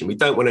this station. We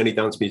don't want any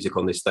dance music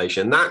on this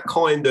station. That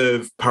kind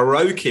of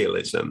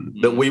parochialism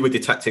that we were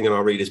detecting in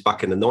our readers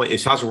back in the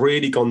 90s has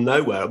really gone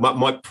nowhere.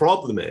 My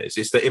problem is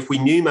that if we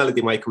knew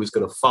Melody Maker was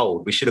going to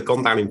fold, we should have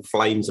gone down in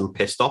flames and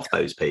pissed off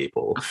those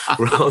people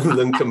rather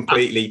than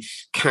completely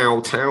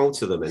kowtow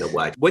to them in a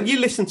way. When you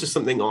listen to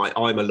something like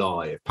I'm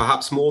Alive,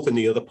 perhaps more than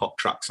the other pop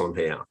tracks on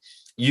here,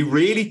 you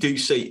really do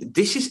see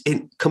this is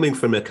coming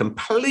from a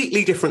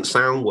completely different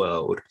sound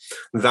world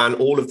than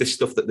all of this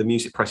stuff that the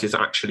music press is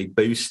actually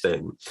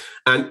boosting,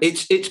 and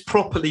it's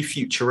properly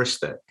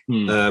futuristic.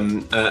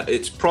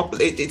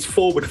 It's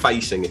forward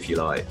facing, if you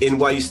like, in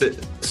ways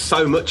that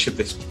so much of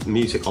this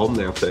music on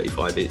Now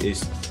 35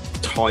 is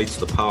tied to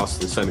the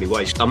past in so many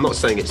ways. I'm not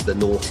saying it's the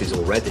noughties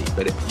already,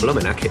 but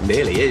blooming heck, it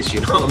nearly is, you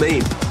know what I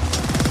mean?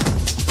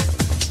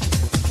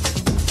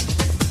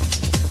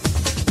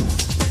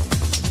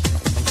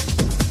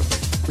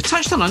 We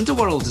touched on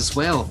Underworld as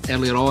well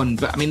earlier on,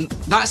 but I mean,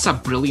 that's a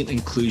brilliant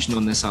inclusion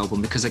on this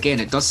album because,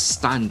 again, it does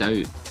stand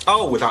out.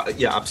 Oh,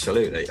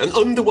 absolutely. And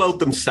Underworld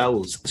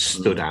themselves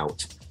stood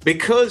out.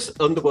 Because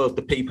Underworld,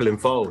 the people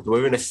involved,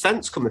 were in a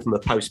sense coming from a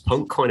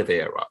post-punk kind of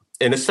era,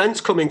 in a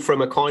sense coming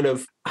from a kind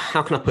of,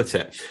 how can I put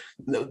it?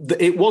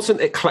 It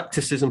wasn't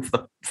eclecticism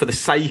for the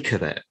sake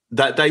of it,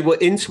 that they were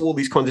into all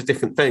these kinds of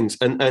different things.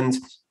 And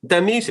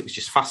their music was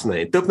just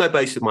fascinating. Dub No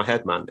Bass With My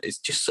Head, man, is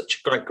just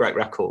such a great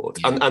record.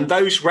 Yeah. And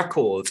those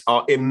records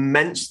are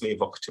immensely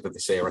evocative of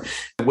this era.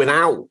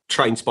 Without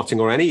Trainspotting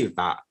or any of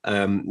that,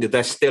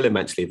 they're still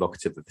immensely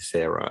evocative of this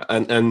era.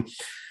 And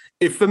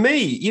for me,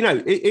 you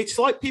know, it's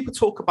like people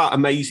talk about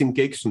amazing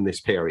gigs from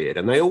this period,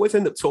 and they always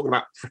end up talking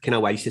about freaking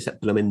Oasis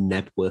at blooming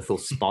Nebworth or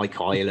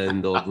Spike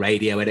Island or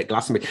Radiohead at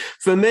Glastonbury.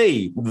 For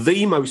me,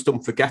 the most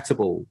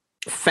unforgettable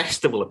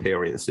festival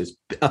appearances,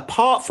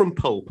 apart from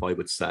Pulp, I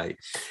would say,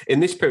 in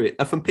this period,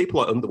 are from people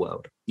like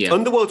Underworld. Yeah.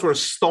 Underworld were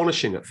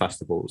astonishing at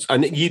festivals,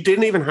 and you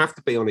didn't even have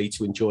to be on E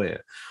to enjoy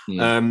it.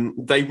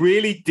 They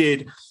really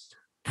did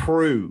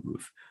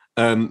prove,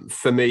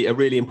 for me, a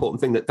really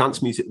important thing, that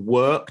dance music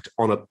worked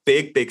on a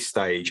big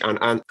stage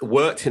and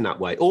worked in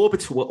that way.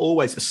 Orbital were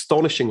always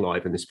astonishing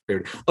live in this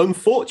period.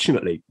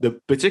 Unfortunately,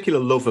 the particular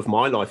love of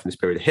my life in this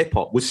period,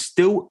 hip-hop, was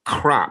still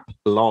crap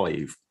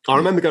live. I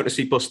remember going to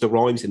see Busta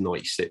Rhymes in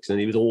 96, and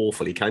he was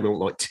awful. He came on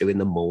like 2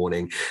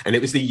 a.m, and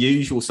it was the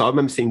usual. So I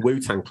remember seeing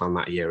Wu-Tang Clan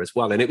that year as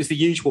well, and it was the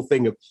usual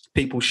thing of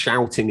people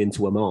shouting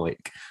into a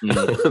mic.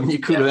 You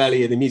couldn't really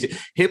hear the music.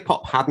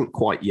 Hip-hop hadn't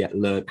quite yet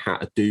learned how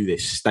to do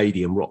this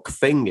stadium rock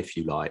thing, if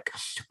you like.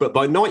 But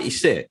by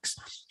 96,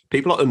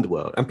 people like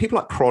Underworld and people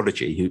like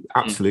Prodigy, who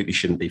absolutely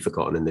shouldn't be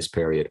forgotten in this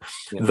period,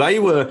 they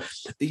were,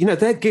 you know,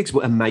 their gigs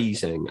were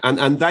amazing.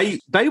 And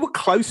they were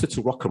closer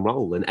to rock and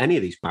roll than any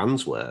of these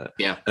bands were.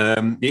 Yeah.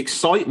 The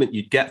excitement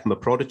you'd get from a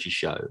Prodigy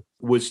show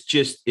was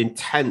just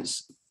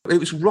intense. It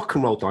was rock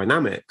and roll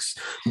dynamics,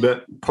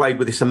 but played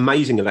with this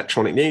amazing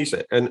electronic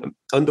music. And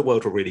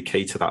Underworld were really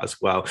key to that as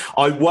well.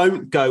 I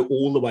won't go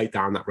all the way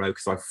down that road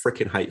because I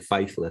freaking hate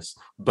Faithless.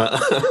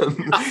 But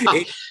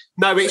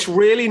it's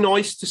really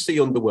nice to see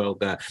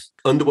Underworld there.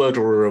 Underworld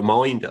are a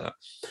reminder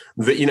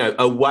that, you know,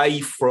 away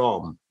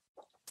from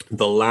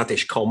the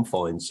laddish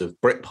confines of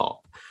Britpop,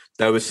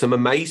 There was some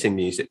amazing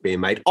music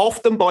being made,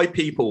 often by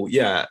people,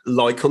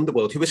 like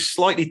Underworld, who were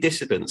slightly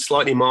dissident,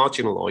 slightly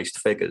marginalised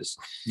figures.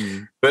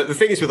 But the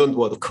thing is with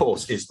Underworld, of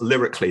course, is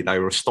lyrically they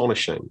were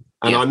astonishing.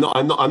 And I'm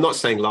not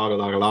saying Lager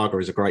Lager Lager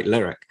is a great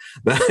lyric,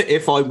 but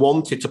if I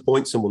wanted to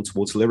point someone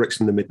towards lyrics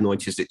from the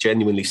mid-90s that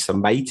genuinely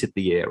summated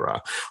the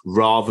era,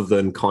 rather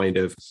than kind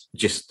of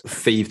just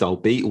thieved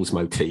old Beatles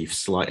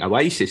motifs like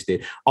Oasis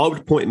did, I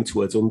would point them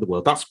towards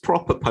Underworld. That's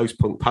proper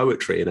post-punk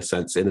poetry in a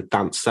sense, in a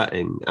dance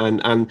setting,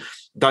 and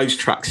those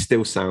tracks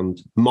still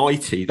sound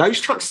mighty. Those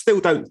tracks still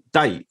don't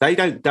date. They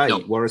don't date, no.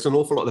 Whereas an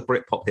awful lot of the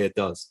Britpop here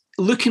does.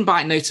 Looking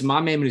back now to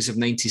my memories of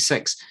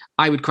 96,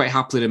 I would quite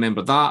happily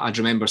remember that. I'd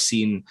remember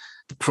seeing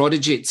The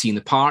Prodigy at T in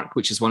the Park,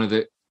 which is one of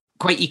the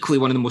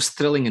most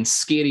thrilling and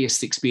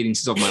scariest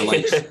experiences of my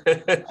life.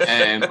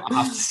 I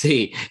have to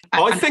say.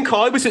 I think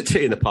I was at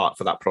T in the Park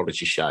for that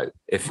Prodigy show.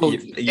 It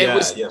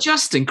was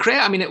just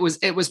incredible. I mean, it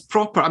was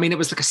proper. I mean, it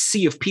was like a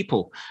sea of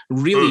people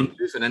really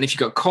moving, and if you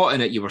got caught in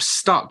it, you were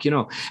stuck, you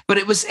know. But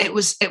it was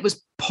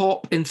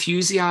pop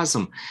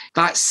enthusiasm,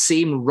 that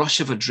same rush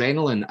of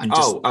adrenaline, and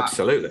just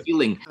absolutely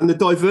feeling. And the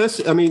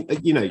diversity. I mean,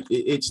 you know,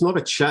 it's not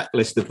a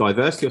checklist of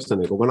diversity or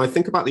something, but when I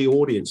think about the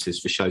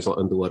audiences for shows like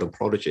Underworld and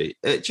Prodigy,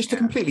 just a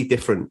completely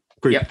different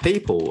group of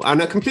people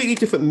and a completely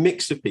different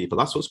mix of people.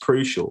 That's what's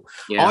crucial.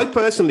 I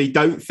personally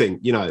don't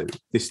think, you know,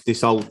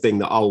 this old thing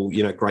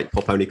that great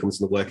pop only comes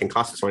from the working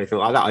classes or anything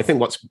like that. I think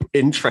what's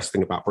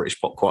interesting about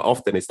British pop quite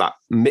often is that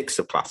mix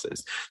of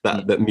classes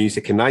that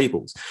music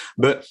enables.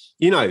 But,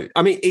 you know,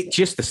 I mean, it's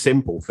just a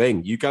simple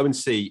thing. You go and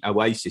see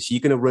Oasis,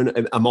 am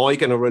I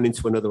going to run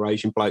into another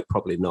Asian bloke?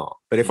 Probably not.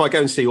 But if I go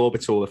and see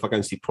Orbital, if I go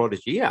and see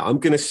Prodigy, I'm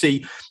going to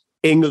see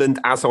England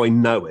as I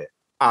know it,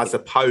 as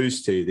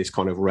opposed to this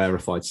kind of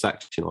rarefied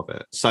section of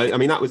it. So, I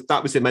mean,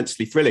 that was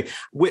immensely thrilling.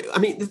 I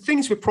mean, the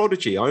things with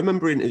Prodigy, I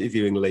remember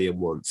interviewing Liam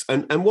once,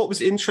 and what was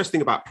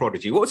interesting about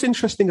Prodigy, what was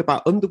interesting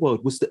about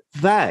Underworld was that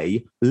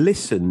they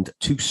listened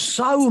to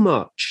so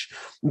much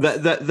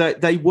that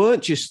they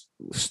weren't just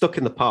stuck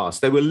in the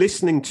past. They were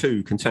listening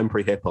to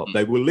contemporary hip hop.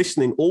 They were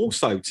listening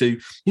also to,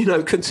 you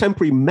know,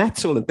 contemporary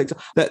metal and things.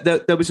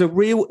 There was a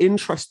real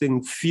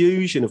interesting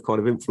fusion of kind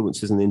of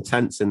influences and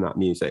intents in that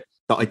music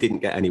that I didn't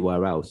get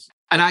anywhere else.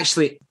 And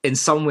actually, in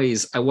some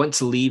ways, I want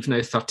to leave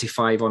Now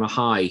 35 on a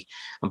high.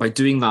 And by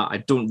doing that, I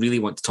don't really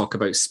want to talk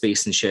about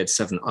Space and Shed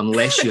 7,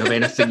 unless you have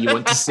anything you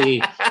want to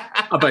say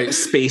about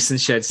Space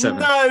and Shed 7.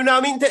 No, I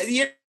mean,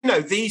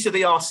 these are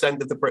the arse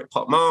end of the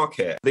Britpop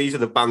market. These are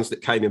the bands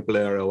that came in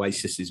Blur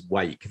Oasis's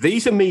wake.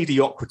 These are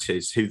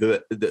mediocrities who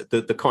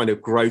the kind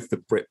of growth of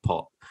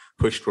Britpop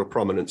pushed to a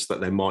prominence that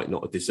they might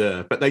not have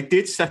deserved. But they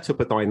did set up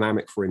a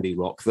dynamic for indie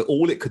rock that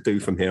all it could do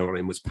from here on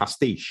in was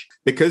pastiche.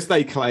 Because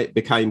they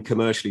became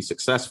commercially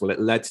successful, it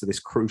led to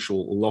this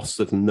crucial loss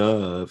of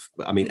nerve,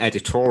 I mean,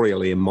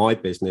 editorially in my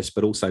business,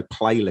 but also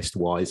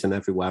playlist-wise and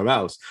everywhere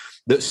else,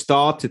 that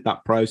started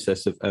that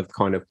process of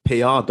kind of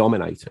PR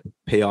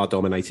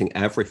dominating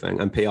everything,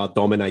 and PR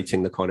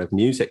dominating the kind of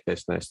music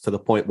business, to the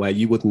point where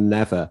you would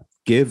never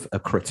give a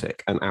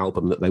critic an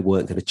album that they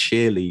weren't going to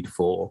cheerlead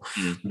for.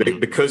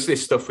 Because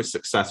this stuff was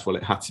successful,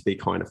 it had to be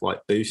kind of like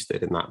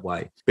boosted in that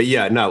way. But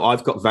yeah, no,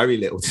 I've got very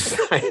little to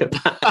say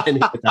about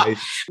any of those.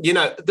 You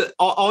know,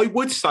 I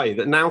would say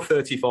that Now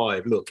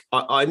 35, look,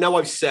 I know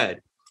I've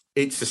said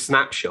it's a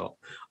snapshot.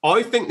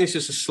 I think this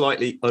is a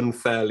slightly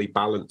unfairly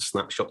balanced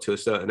snapshot to a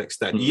certain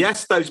extent.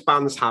 Yes, those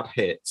bands had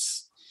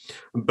hits,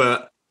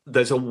 but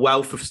there's a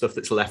wealth of stuff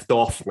that's left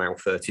off Now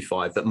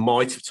 35 that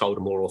might have told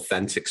a more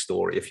authentic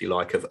story, if you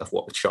like, of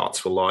what the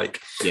charts were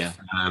like. Yeah.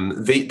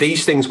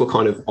 These things were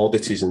kind of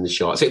oddities in the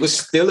charts. It was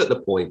still at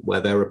the point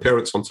where their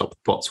appearance on Top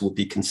of Pops would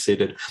be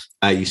considered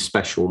a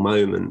special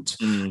moment.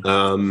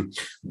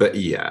 But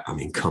yeah, I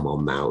mean, come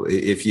on now.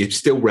 If you're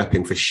still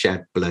repping for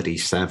Shed Bloody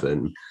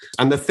 7,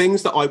 and the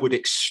things that I would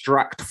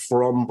extract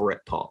from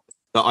Britpop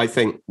that I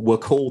think were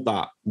called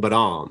that but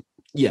aren't,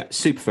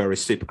 Superfurry,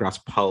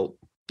 Supergrass, Pulp,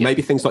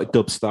 maybe things like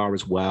Dubstar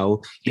as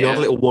well. You know, a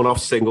little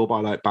one-off single by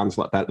like bands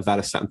like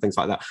Velocet and things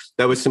like that.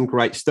 There was some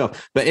great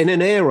stuff. But in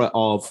an era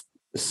of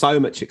so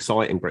much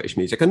exciting British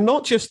music, and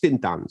not just in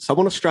dance, I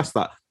want to stress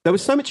that there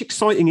was so much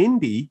exciting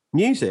indie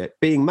music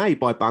being made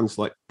by bands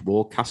like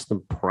Broadcast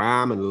and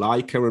Pram and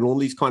Leica and all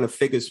these kind of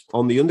figures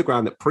on the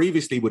underground that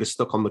previously would have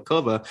stuck on the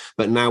cover,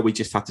 but now we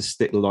just had to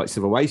stick the likes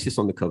of Oasis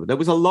on the cover. There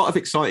was a lot of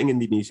exciting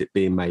indie music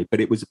being made, but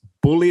it was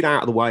bullied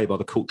out of the way by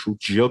the cultural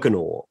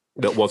juggernaut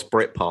that was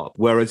Britpop,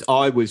 whereas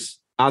I was,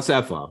 as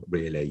ever,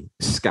 really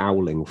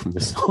scowling from the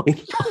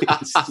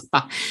sidelines.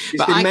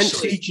 Just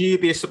immensely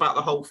dubious about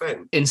the whole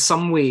thing. In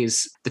some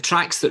ways, the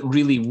tracks that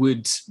really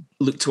would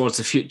look towards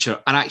the future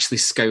are actually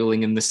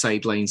scowling in the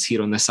sidelines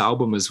here on this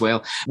album as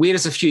well.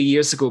 Whereas a few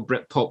years ago,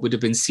 Britpop would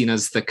have been seen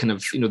as the kind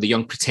of, you know, the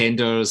young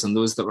pretenders and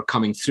those that were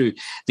coming through.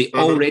 They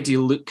already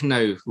look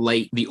now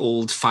like the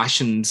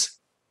old-fashioned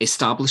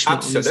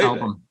establishment on this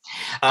album.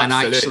 And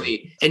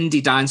actually,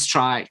 indie dance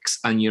tracks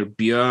and your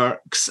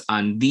Björks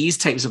and these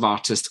types of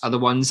artists are the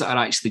ones that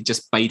are actually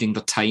just biding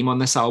their time on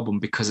this album,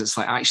 because it's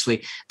like,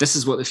 actually, this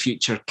is what the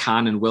future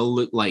can and will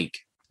look like.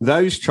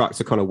 those tracks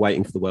are kind of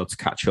waiting for the world to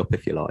catch up,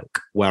 if you like.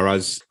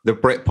 Whereas the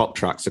Britpop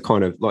tracks are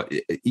kind of like,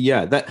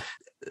 that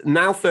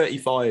Now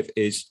 35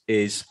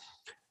 is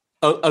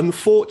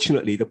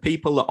unfortunately the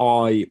people that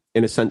I,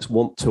 in a sense,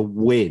 want to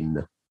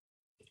win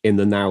in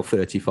the Now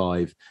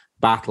 35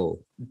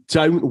 battle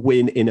don't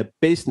win in a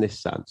business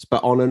sense,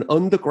 but on an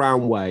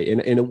underground way,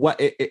 in a way,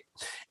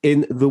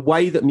 in the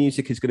way that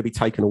music is going to be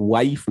taken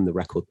away from the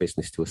record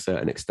business to a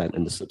certain extent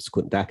in the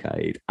subsequent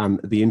decade,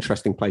 and the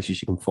interesting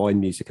places you can find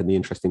music and the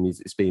interesting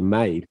music that's being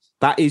made,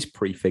 that is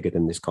prefigured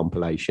in this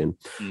compilation.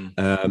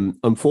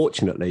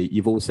 Unfortunately,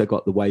 you've also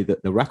got the way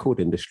that the record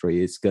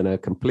industry is going to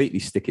completely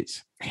stick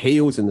its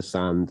heels in the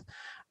sand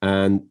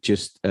and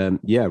just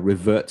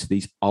revert to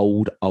these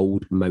old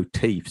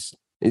motifs.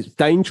 It's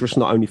dangerous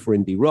not only for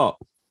indie rock,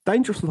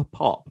 dangerous for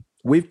pop.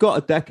 We've got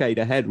a decade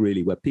ahead,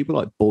 really, where people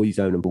like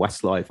Boyzone and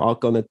Westlife are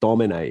going to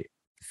dominate,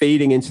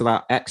 feeding into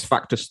that X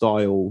Factor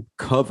style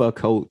cover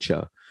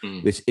culture,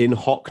 this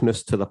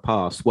in-hockness to the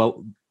past.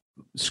 Well,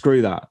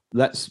 screw that.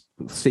 Let's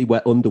see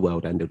where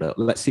Underworld ended up.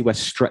 Let's see where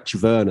Stretch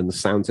Vern and the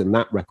sounds in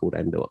that record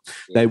end up.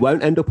 They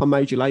won't end up on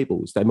major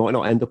labels. They might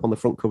not end up on the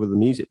front cover of the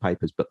music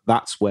papers, but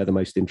that's where the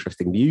most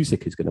interesting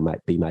music is going to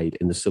be made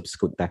in the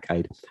subsequent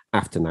decade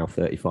after Now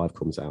 35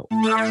 comes out.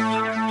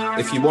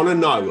 If you want to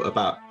know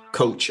about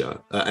culture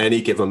at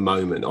any given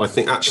moment, I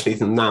think actually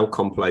the Now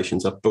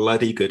compilations are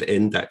bloody good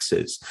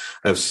indexes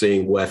of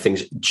seeing where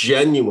things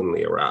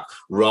genuinely are at,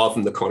 rather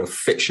than the kind of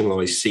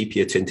fictionalized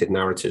sepia-tinted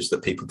narratives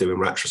that people do in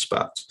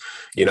retrospect.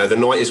 You know, the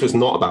 90s was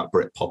not about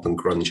Britpop and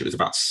grunge. It was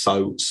about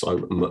so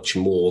much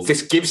more.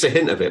 This gives a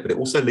hint of it, but it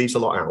also leaves a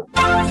lot out.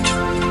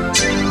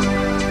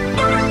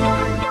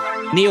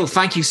 Neil,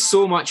 thank you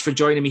so much for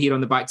joining me here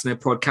on the Back to Now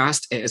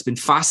podcast. It has been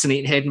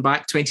fascinating heading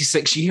back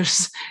 26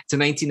 years to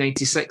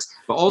 1996,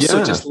 but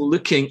also just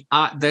looking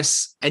at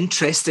this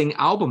interesting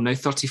album, Now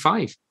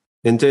 35.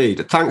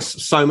 Indeed. Thanks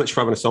so much for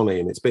having us on,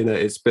 Ian. It's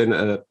been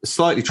a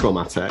slightly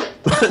traumatic.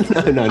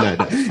 No.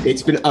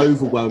 It's been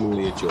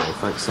overwhelmingly a joy.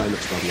 Thanks so much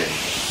for having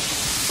me.